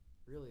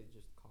really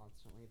just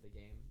constantly the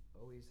game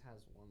always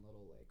has one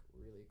little like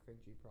really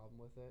cringy problem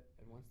with it,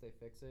 and once they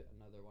fix it,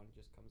 another one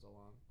just comes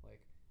along. Like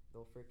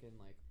they'll freaking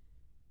like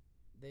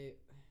they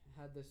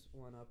had this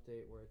one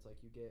update where it's like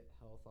you get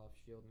health off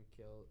shield and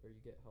kill, or you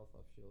get health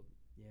off shield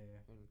and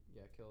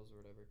kills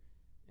or whatever,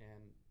 and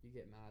you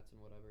get mats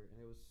and whatever,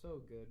 and it was so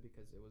good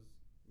because it was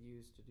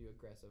used to do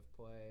aggressive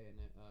play, and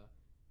it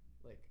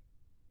like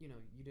you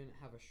didn't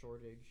have a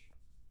shortage,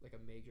 like a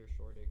major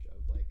shortage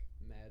of like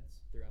meds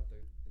throughout the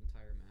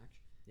entire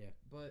match. Yeah.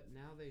 But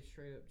now they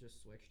straight up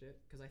just switched it,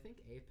 because I think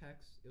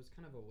Apex, it was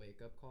kind of a wake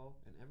up call,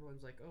 and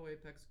everyone's like, oh,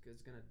 Apex is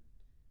gonna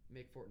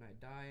make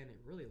Fortnite die, and it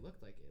really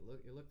looked like it.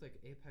 It looked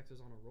like Apex was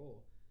on a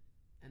roll,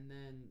 and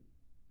then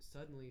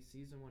suddenly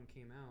Season 1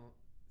 came out,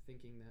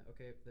 thinking that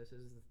okay, this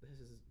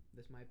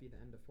might be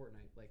the end of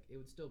Fortnite. Like it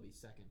would still be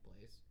second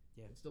place.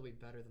 Yeah. It'd still be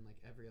better than like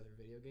every other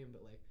video game,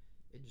 but like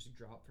it just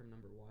dropped from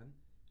number 1,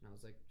 and I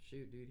was like,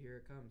 shoot, dude,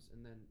 here it comes,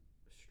 and then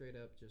straight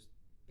up just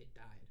it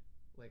died.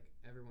 Like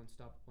everyone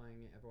stopped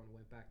playing it. Everyone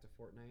went back to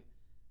Fortnite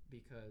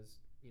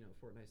because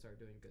Fortnite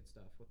started doing good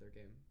stuff with their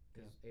game,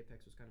 because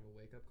Apex was kind of a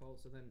wake up call.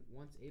 So then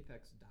once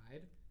Apex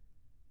died,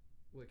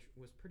 which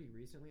was pretty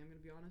recently, I'm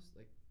gonna be honest,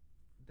 like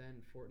then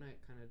Fortnite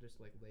kind of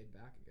just like laid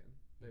back again.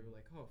 They were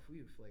like, oh,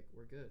 phew, like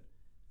we're good.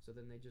 So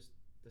then they just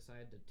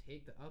decided to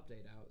take the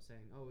update out,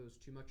 saying, "Oh, it was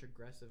too much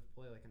aggressive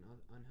play, like an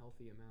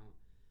unhealthy amount."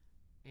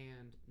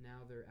 And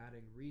now they're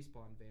adding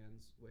respawn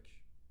bans,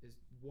 which is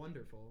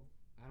wonderful.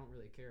 I don't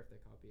really care if they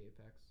copy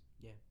Apex.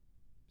 Yeah.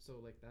 So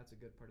like that's a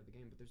good part of the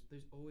game, but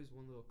there's always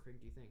one little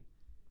crinky thing.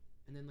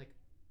 And then like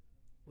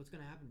what's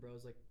gonna happen, bro,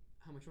 is like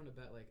how much you wanna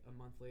bet like a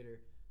month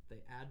later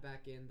they add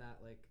back in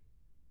that like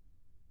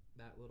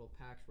that little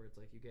packs where it's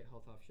like you get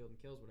health off shield and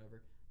kills,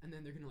 whatever, and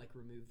then they're gonna like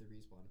remove the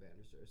respawn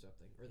banners or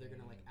something. Or they're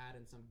gonna like add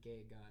in some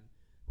gay gun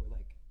or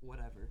like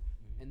whatever.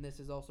 Mm-hmm. And this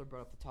has also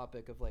brought up the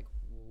topic of like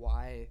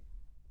why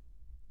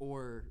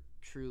or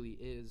truly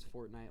is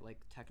Fortnite like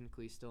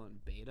technically still in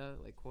beta,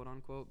 like quote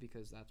unquote,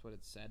 because that's what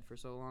it's said for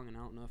so long. And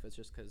I don't know if it's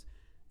just because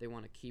they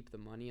want to keep the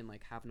money and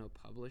like have no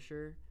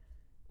publisher,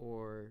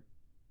 or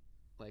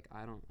like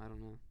I don't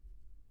know.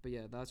 But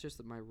yeah, that's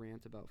just my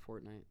rant about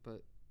Fortnite.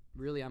 But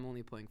really, I'm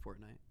only playing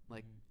Fortnite.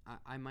 Like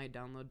I might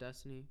download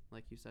Destiny,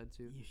 like you said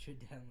too. You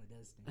should download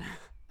Destiny.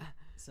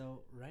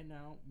 So right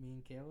now, me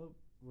and Caleb,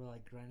 we're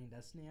like grinding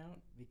Destiny out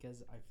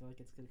because I feel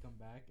like it's gonna come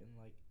back in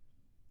like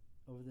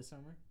over the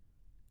summer.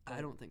 I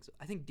don't think so.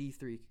 I think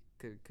D3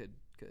 could.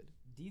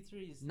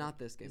 D3 is not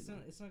this game.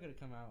 It's not gonna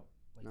come out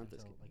like not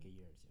until like a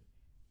year or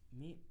two.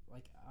 Me,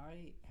 like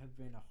I have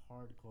been a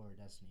hardcore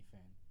Destiny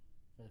fan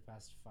for the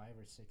past 5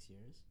 or 6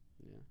 years.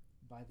 Yeah.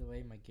 By the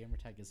way, my gamer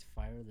tag is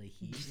Fire the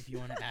Heat. If you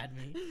want to add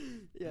me,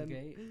 yeah.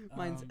 Okay.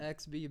 Mine's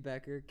XB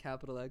Becker,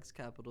 capital X,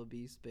 capital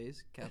B,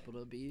 space,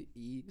 capital B,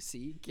 E,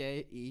 C,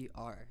 K, E,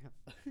 R.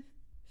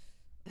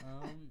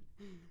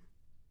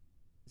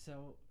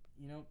 So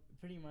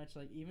pretty much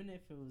like even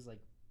if it was like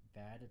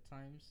bad at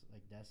times,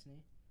 like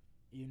Destiny,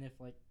 even if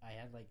like I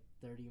had like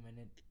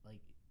 30-minute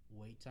like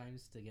wait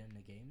times to get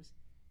into games,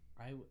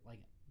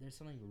 there's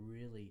something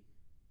really,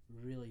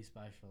 really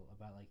special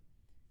about like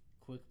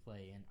quick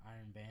play and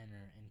Iron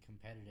Banner and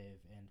competitive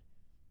and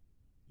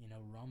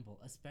Rumble,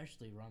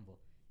 especially Rumble.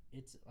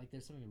 It's like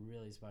there's something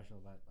really special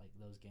about like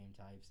those game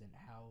types and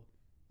how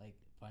like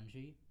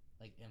Bungie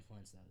like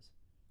influence those.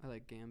 I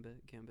like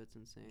Gambit. Gambit's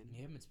insane.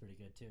 Gambit's pretty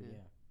good too,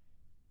 yeah.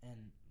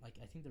 And like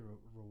I think the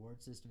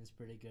reward system is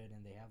pretty good,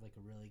 and they have like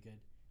a really good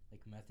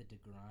like method to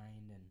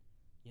grind, and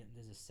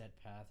there's a set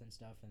path and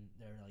stuff, and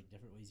there are like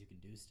different ways you can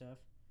do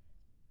stuff.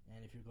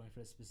 And if you're going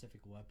for a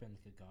specific weapon,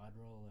 like a god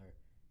roll, or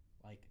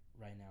like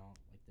right now,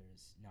 like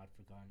there's Not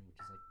Forgotten, which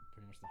is like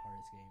pretty much the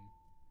hardest game,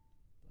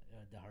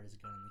 the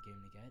hardest gun in the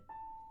game to get.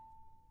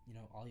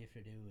 All you have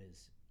to do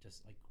is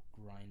just like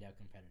grind out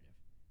competitive.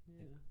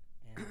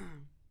 Yeah.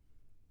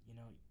 And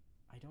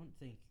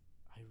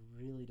I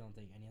really don't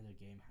think any other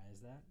game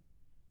has that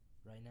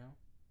right now.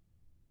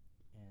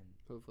 And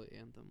hopefully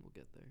Anthem will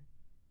get there.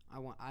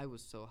 I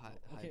was so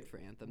hyped for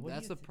Anthem. What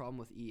That's the problem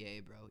with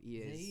EA, bro.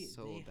 EA is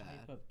so they bad. They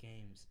hype up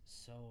games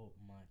so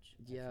much.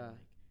 Yeah.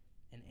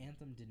 And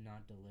Anthem did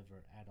not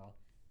deliver at all.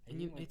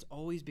 And it's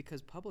always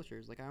because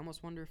publishers. Like I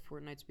almost wonder if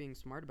Fortnite's being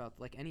smart about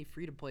like any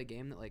free to play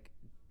game that like,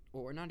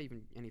 or not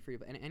even any free,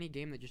 but any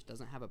game that just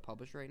doesn't have a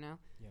publisher right now.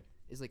 Yep.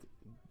 Is like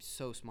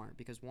so smart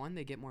because one,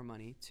 they get more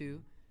money.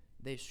 Two,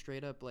 they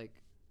straight up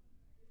like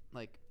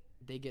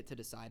they get to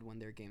decide when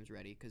their game's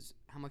ready. Because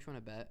how much you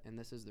want to bet, and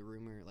this is the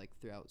rumor like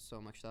throughout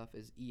so much stuff,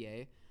 is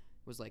EA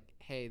was like,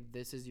 hey,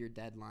 this is your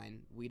deadline.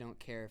 We don't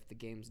care if the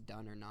game's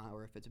done or not,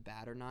 or if it's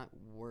bad or not.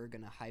 We're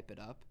gonna hype it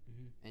up,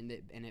 and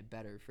it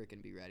better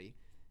freaking be ready.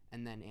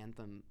 And then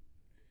Anthem,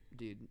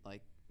 dude,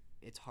 like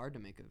it's hard to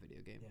make a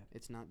video game. Yeah.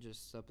 It's not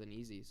just something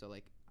easy. So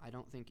like I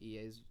don't think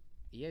EA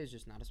is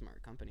just not a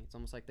smart company. It's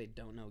almost like they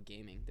don't know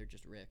gaming. They're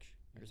just rich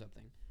or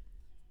something.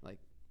 Like,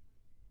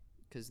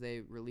 because they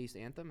released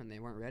Anthem and they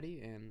weren't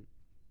ready, and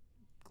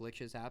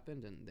glitches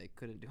happened and they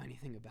couldn't do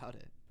anything about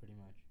it. Pretty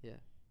much. Yeah.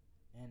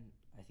 And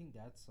I think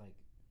that's like,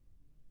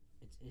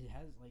 it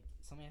has like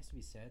something has to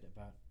be said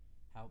about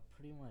how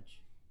pretty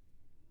much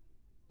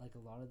like a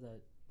lot of the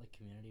like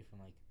community from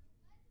like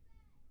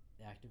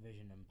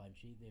Activision and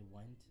Bungie, they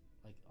went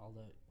like all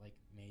the like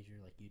major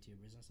like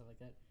YouTubers and stuff like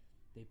that.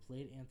 They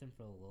played Anthem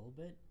for a little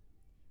bit,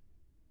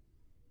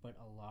 but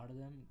a lot of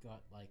them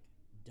got like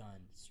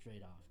done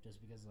straight off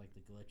just because of like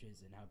the glitches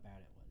and how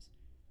bad it was,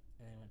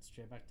 and they went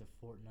straight back to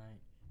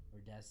Fortnite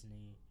or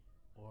Destiny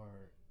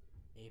or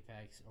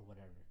Apex or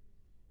whatever.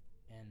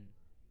 And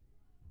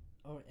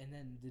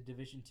then the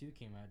Division 2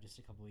 came out just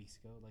a couple weeks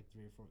ago, like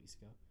 3 or 4 weeks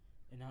ago,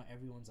 and now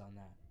everyone's on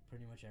that.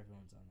 Pretty much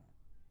everyone's on that.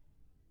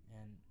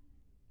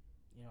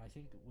 And I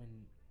think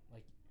when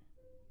like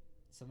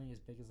something as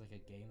big as like a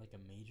game, like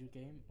a major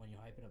game, when you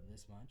hype it up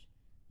this much,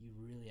 you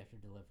really have to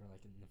deliver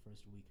like in the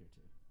first week or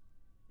two.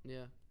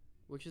 Yeah.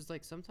 Which is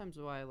like sometimes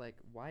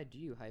why do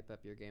you hype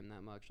up your game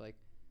that much?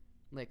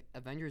 Like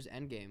Avengers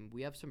Endgame,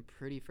 we have some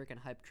pretty freaking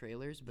hype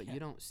trailers, but you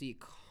don't see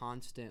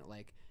constant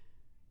like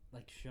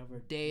shove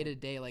it day to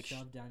day like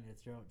shove down your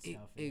throat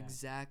stuff.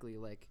 Exactly.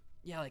 Like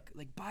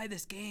buy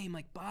this game,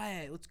 like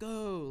buy it, let's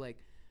go, like.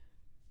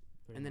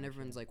 Pretty and then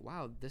everyone's like,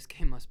 wow, this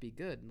game must be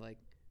good, like,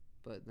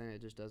 but then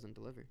it just doesn't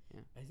deliver. Yeah.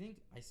 I think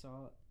I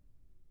saw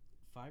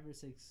 5 or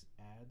 6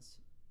 ads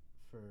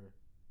for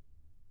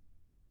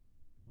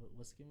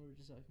what's the game we were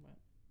just talking about?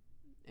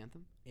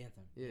 Anthem.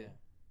 Anthem. Yeah.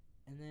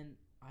 And then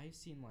I've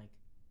seen like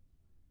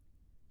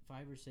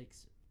 5 or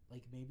 6,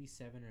 like maybe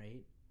 7 or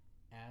 8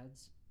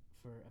 ads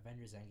for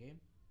Avengers Endgame,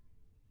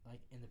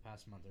 like in the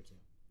past month or two.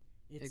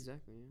 It's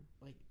Exactly.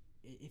 Yeah. like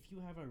if you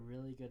have a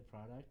really good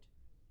product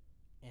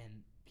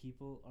and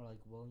people are like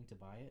willing to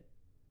buy it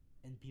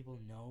and people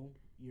know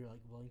you're like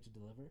willing to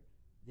deliver,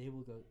 they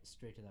will go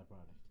straight to that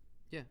product.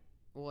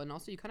 Well, and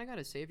also you kind of got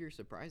to save your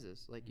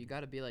surprises. Like you Mhm. got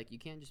to be like, you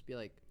can't just be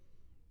like,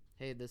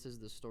 hey, this is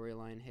the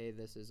storyline. Hey,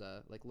 this is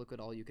like, look at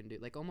all you can do.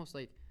 Like almost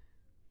like,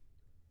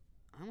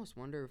 I almost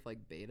wonder if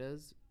like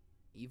betas,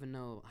 even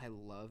though I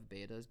love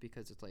betas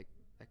because it's like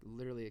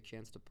literally a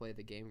chance to play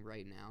the game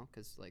right now.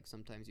 Because like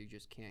sometimes you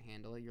just can't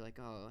handle it. You're like,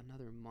 oh,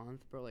 another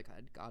month, bro. Like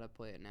I gotta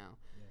play it now.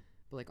 Yeah.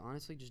 But like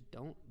honestly, just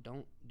don't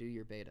do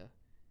your beta,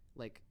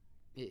 like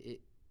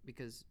it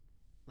because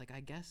like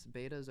I guess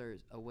betas are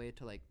a way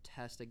to like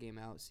test a game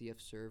out, see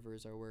if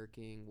servers are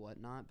working,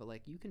 whatnot. But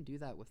like you can do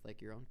that with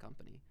like your own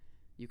company.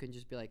 You can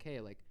just be like,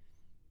 hey, like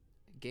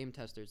game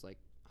testers, like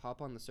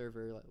hop on the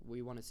server. Like,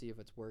 we want to see if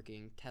it's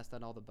working, test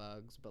out all the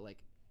bugs. But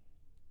like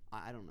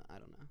I don't know. I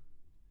don't know.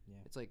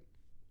 Yeah. It's like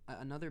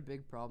another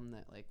big problem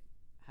that like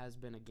has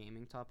been a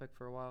gaming topic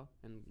for a while,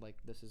 and like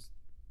this is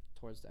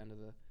towards the end of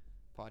the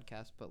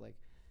podcast, but like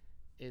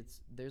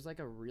there's like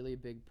a really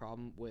big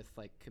problem with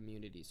like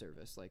community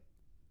service, like,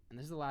 and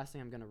this is the last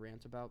thing I'm gonna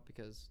rant about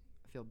because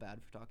I feel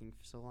bad for talking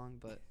for so long,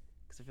 but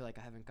because I feel like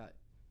I haven't got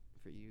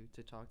for you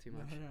to talk too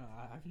much. No,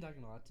 I've been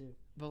talking a lot too.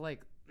 But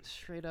like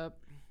straight up,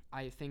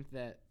 I think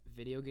that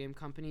video game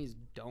companies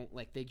don't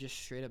like, they just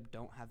straight up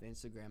don't have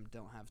Instagram,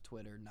 don't have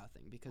Twitter,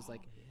 nothing, because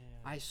like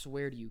I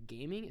swear to you,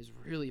 gaming is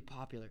really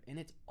popular and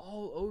it's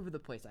all over the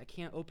place. I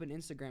can't open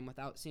Instagram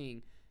without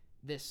seeing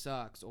this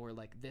sucks, or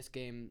like this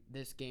game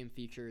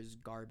feature is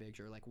garbage,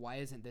 or like why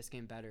isn't this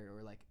game better,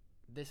 or like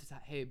this is how,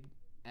 hey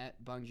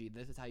at Bungie,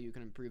 this is how you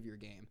can improve your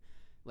game,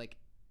 like,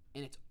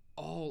 and it's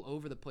all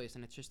over the place,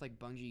 and it's just like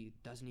Bungie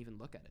doesn't even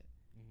look at it.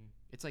 Mm-hmm.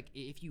 It's like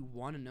if you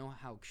want to know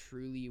how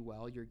truly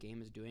well your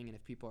game is doing and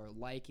if people are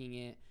liking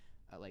it,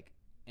 like,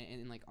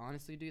 and like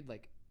honestly, dude,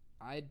 like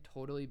I'd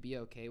totally be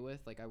okay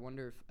with, like, I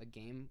wonder if a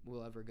game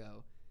will ever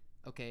go,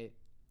 okay,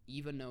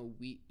 even though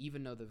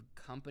the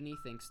company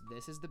thinks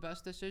this is the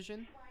best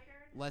decision,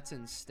 let's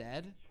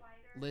instead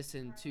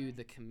listen to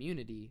the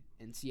community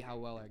and see how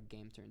well our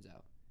game turns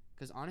out.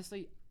 Because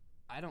honestly,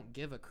 I don't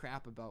give a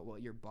crap about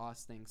what your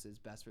boss thinks is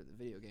best for the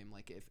video game.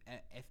 Like if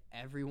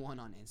everyone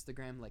on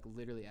Instagram, like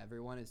literally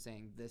everyone, is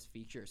saying this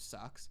feature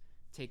sucks,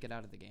 take it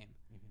out of the game.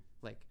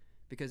 Mm-hmm. Like,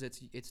 because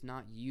it's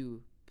not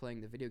you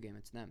playing the video game,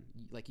 it's them.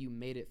 Like you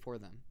made it for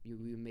them.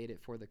 You made it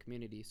for the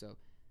community. So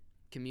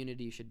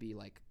community should be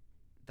like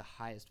the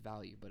highest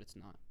value, but it's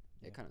not.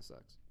 Yeah. It kind of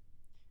sucks.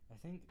 I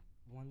think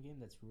one game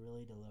that's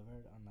really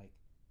delivered on like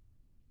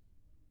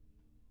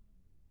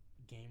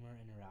gamer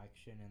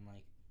interaction and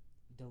like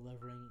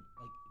delivering,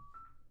 like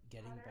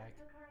getting back.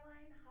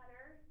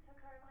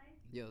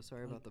 Yo,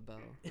 sorry Like- about the bell.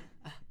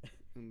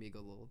 Umiga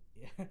lol.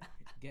 Yeah,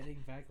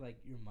 getting back like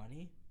your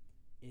money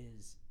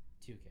is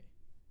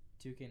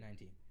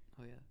 2K19.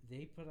 Oh yeah.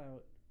 They put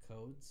out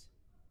codes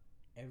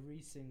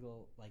every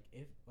single, like,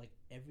 if like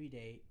every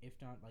day, if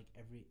not like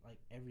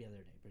every other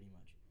day, pretty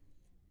much.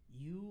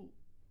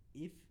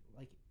 If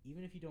like,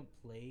 even if you don't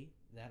play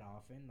that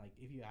often, like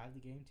if you have the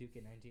game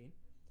 2K19,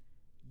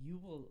 you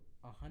will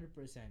 100%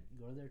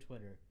 go to their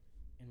Twitter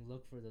and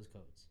look for those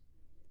codes,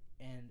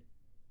 and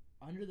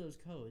under those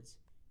codes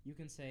you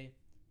can say,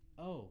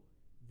 oh,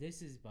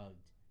 this is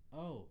bugged,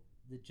 oh,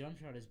 the jump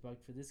shot is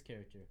bugged for this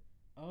character,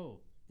 oh,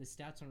 the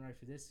stats aren't right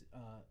for this,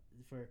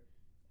 for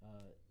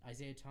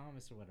Isaiah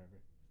Thomas or whatever.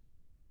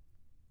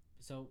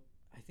 So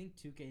I think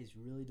 2K is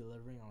really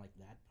delivering on like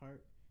that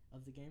part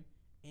of the game,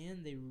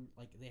 and they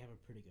have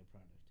a pretty good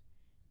product.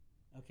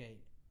 Okay,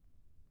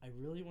 I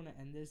really want to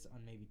end this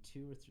on maybe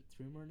 2 or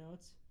 3 more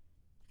notes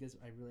because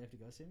I really have to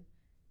go soon.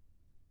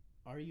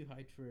 Are you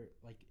hyped for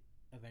like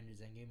Avengers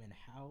Endgame, and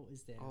how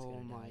is Thanos Oh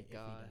gonna my die if he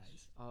gosh.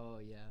 dies? Oh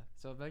yeah.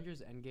 So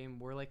Avengers Endgame,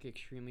 we're like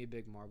extremely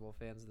big Marvel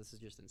fans. This is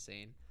just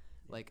insane.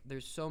 Yeah. Like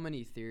there's so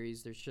many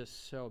theories. There's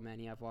just so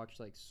many. I've watched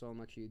like so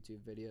much YouTube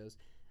videos,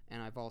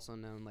 and I've also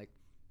known, like,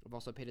 I've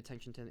also paid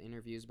attention to the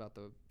interviews about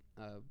the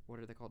what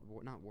are they called?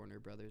 Not Warner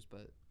Brothers,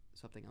 but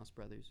something else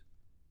Brothers.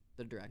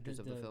 The directors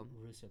of the film.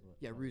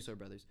 Russo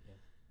brothers.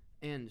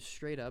 Yeah. And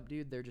straight up,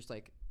 dude, they're just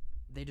like,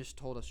 they just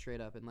told us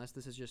straight up, unless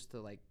this is just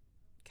to like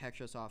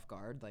catch us off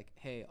guard, like,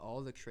 hey,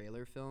 all the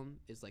trailer film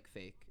is like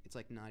fake. It's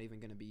like not even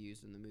gonna be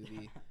used in the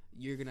movie.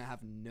 You're gonna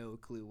have no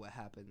clue what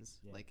happens.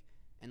 Yeah. Like,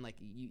 and like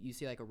you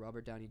see like a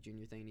Robert Downey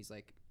Jr. thing, and he's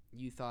like,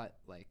 you thought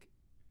like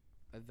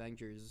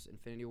Avengers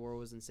Infinity War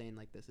was insane,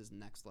 like this is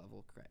next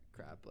level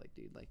crap, like,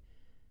 dude, like,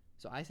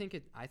 so I think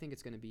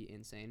it's gonna be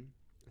insane.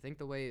 I think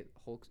the way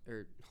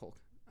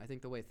I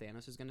think the way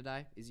Thanos is gonna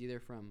die is either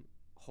from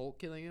Hulk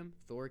killing him,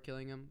 Thor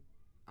killing him,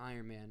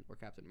 Iron Man, or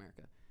Captain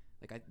America.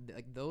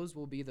 Like those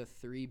will be the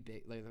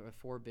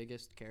 4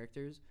 biggest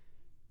characters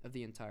of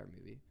the entire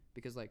movie,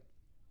 because like,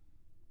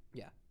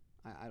 yeah,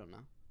 I don't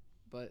know,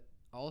 but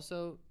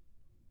also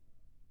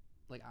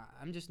like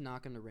I'm just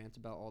not gonna rant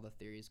about all the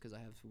theories because I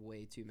have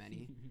way too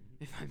many,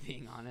 if I'm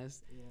being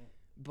honest. Yeah.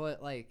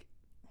 But like,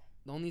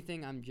 the only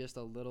thing I'm just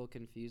a little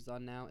confused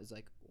on now is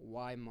like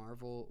why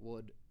Marvel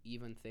would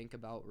even think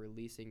about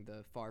releasing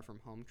the Far From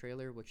Home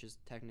trailer, which is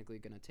technically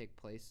gonna take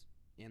place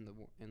in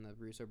the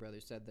Russo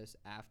brothers said this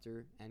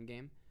after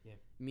Endgame. Yeah.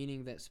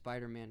 Meaning that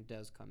Spider-Man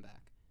does come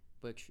back.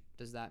 Which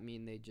does that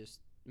mean they just?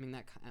 I mean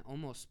that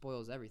almost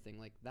spoils everything.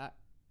 Like that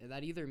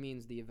either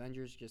means the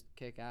Avengers just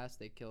kick ass,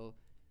 they kill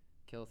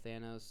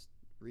Thanos,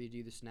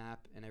 redo the snap,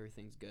 and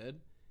everything's good,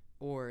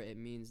 or it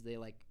means they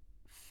like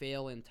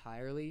fail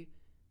entirely,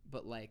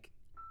 but like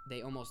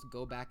they almost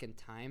go back in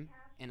time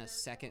and a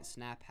second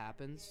snap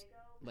happens,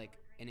 like,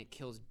 and it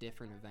kills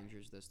different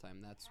Avengers this time.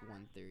 That's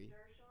one theory.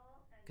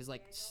 Because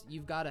like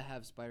you've got to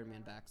have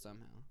Spider-Man back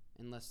somehow,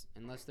 unless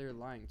they're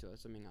lying to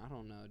us. I mean, I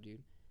don't know,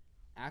 dude.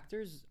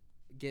 Actors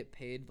get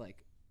paid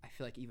like I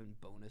feel like even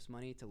bonus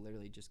money to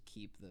literally just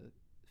keep the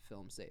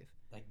film safe.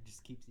 Like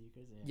just keep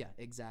secrets. Yeah,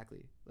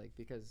 exactly. Like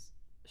because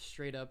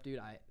straight up, dude,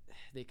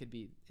 they could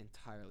be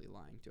entirely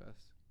lying to us.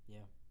 Yeah.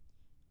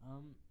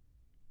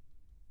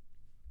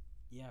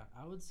 Yeah,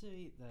 I would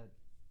say that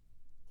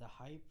the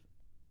hype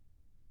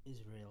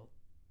is real,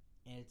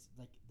 and it's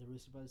like the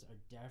Russo brothers are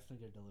definitely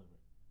gonna deliver,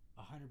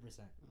 100%.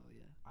 Oh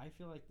yeah. I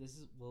feel like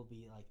will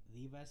be like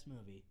the best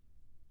movie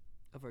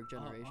Of our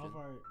generation. of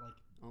our like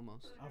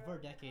almost. Of our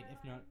decade,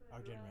 if not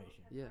our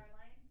generation. Yeah.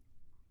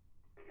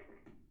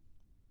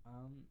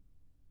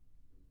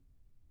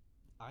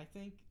 I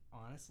think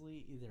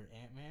honestly, either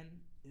Ant-Man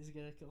is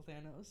gonna kill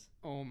Thanos.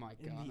 Oh my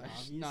In the gosh!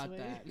 obvious Not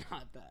way.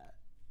 not that.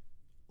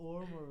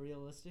 Or more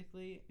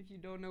realistically, If you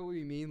don't know what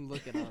we mean,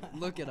 look it up.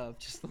 Look it up.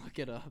 Just look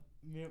it up.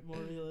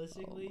 more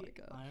realistically, Oh my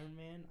gosh. Iron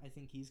Man. I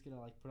think he's gonna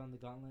like put on the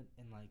gauntlet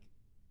and like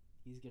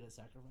he's gonna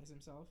sacrifice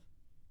himself.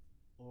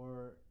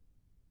 Or,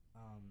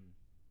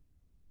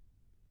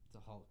 the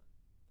Hulk,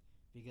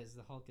 because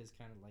the Hulk is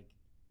kind of like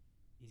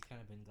he's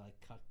kind of been like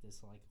cut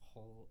this like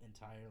whole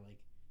entire like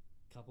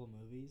couple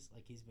movies,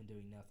 like he's been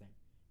doing nothing,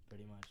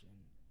 pretty much, and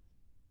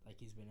like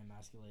he's been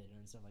emasculated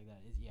and stuff like that.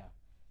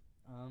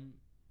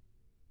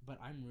 But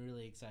I'm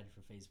really excited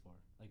for Phase 4.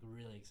 Like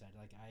really excited.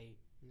 Like I've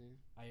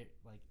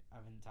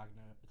been talking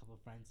to a couple of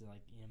friends and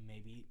like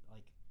maybe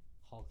like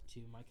Hulk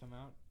 2 might come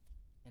out,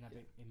 and I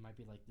think it might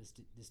be like this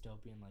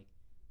dystopian like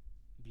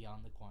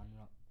beyond the quantum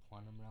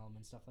realm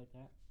and stuff like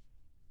that.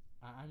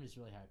 I'm just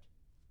really hyped.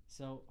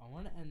 So I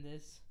want to end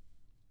this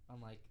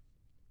on like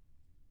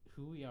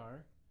who we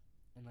are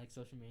and like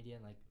social media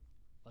and like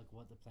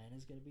what the plan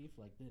is gonna be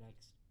for like the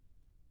next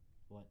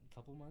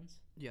couple months.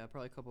 Yeah,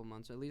 probably a couple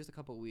months, at least a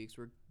couple weeks.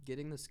 We're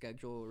getting the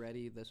schedule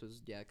ready. This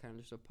was kind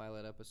of just a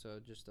pilot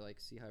episode, just to like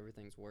see how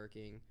everything's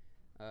working,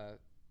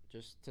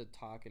 just to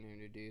talk and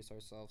introduce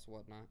ourselves,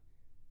 whatnot.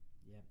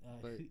 Yeah.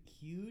 But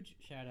huge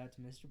shout out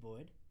to Mr.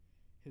 Boyd,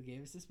 who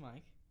gave us this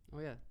mic. oh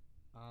yeah.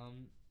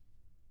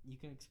 You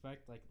can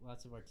expect like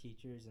lots of our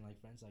teachers and like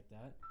friends like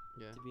that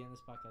Yeah. to be on this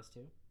podcast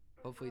too.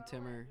 Hopefully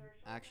Timmer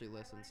actually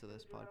listens to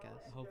this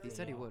podcast. Hopefully, He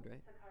said he yeah. would,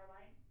 right?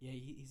 Yeah,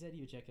 he said he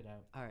would check it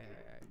out. All right.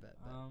 Bet.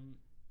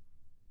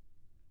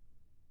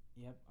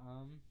 Yep.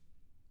 How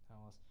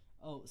else?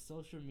 Oh,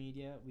 social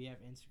media. We have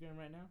Instagram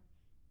right now,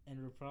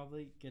 and we'll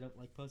probably get up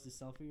like post a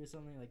selfie or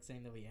something like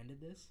saying that we ended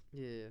this.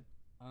 Yeah.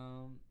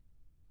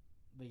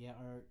 But yeah,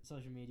 our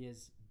social media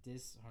is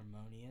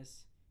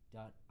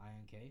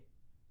disharmonious.ink.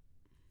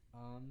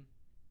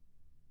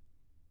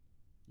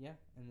 Yeah,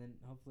 and then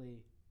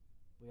hopefully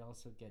we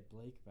also get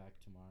Blake back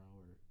tomorrow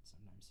or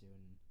sometime soon.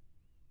 And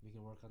we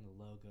can work on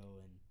the logo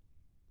and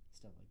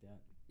stuff like that.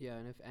 Yeah,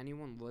 and if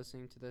anyone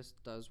listening to this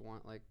does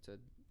want like to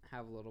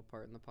have a little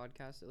part in the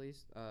podcast at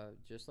least,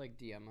 just like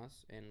DM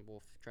us and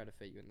we'll try to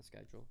fit you in the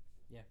schedule.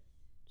 Yeah.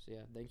 So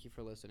yeah, thank you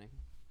for listening.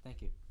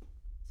 Thank you.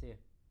 See ya.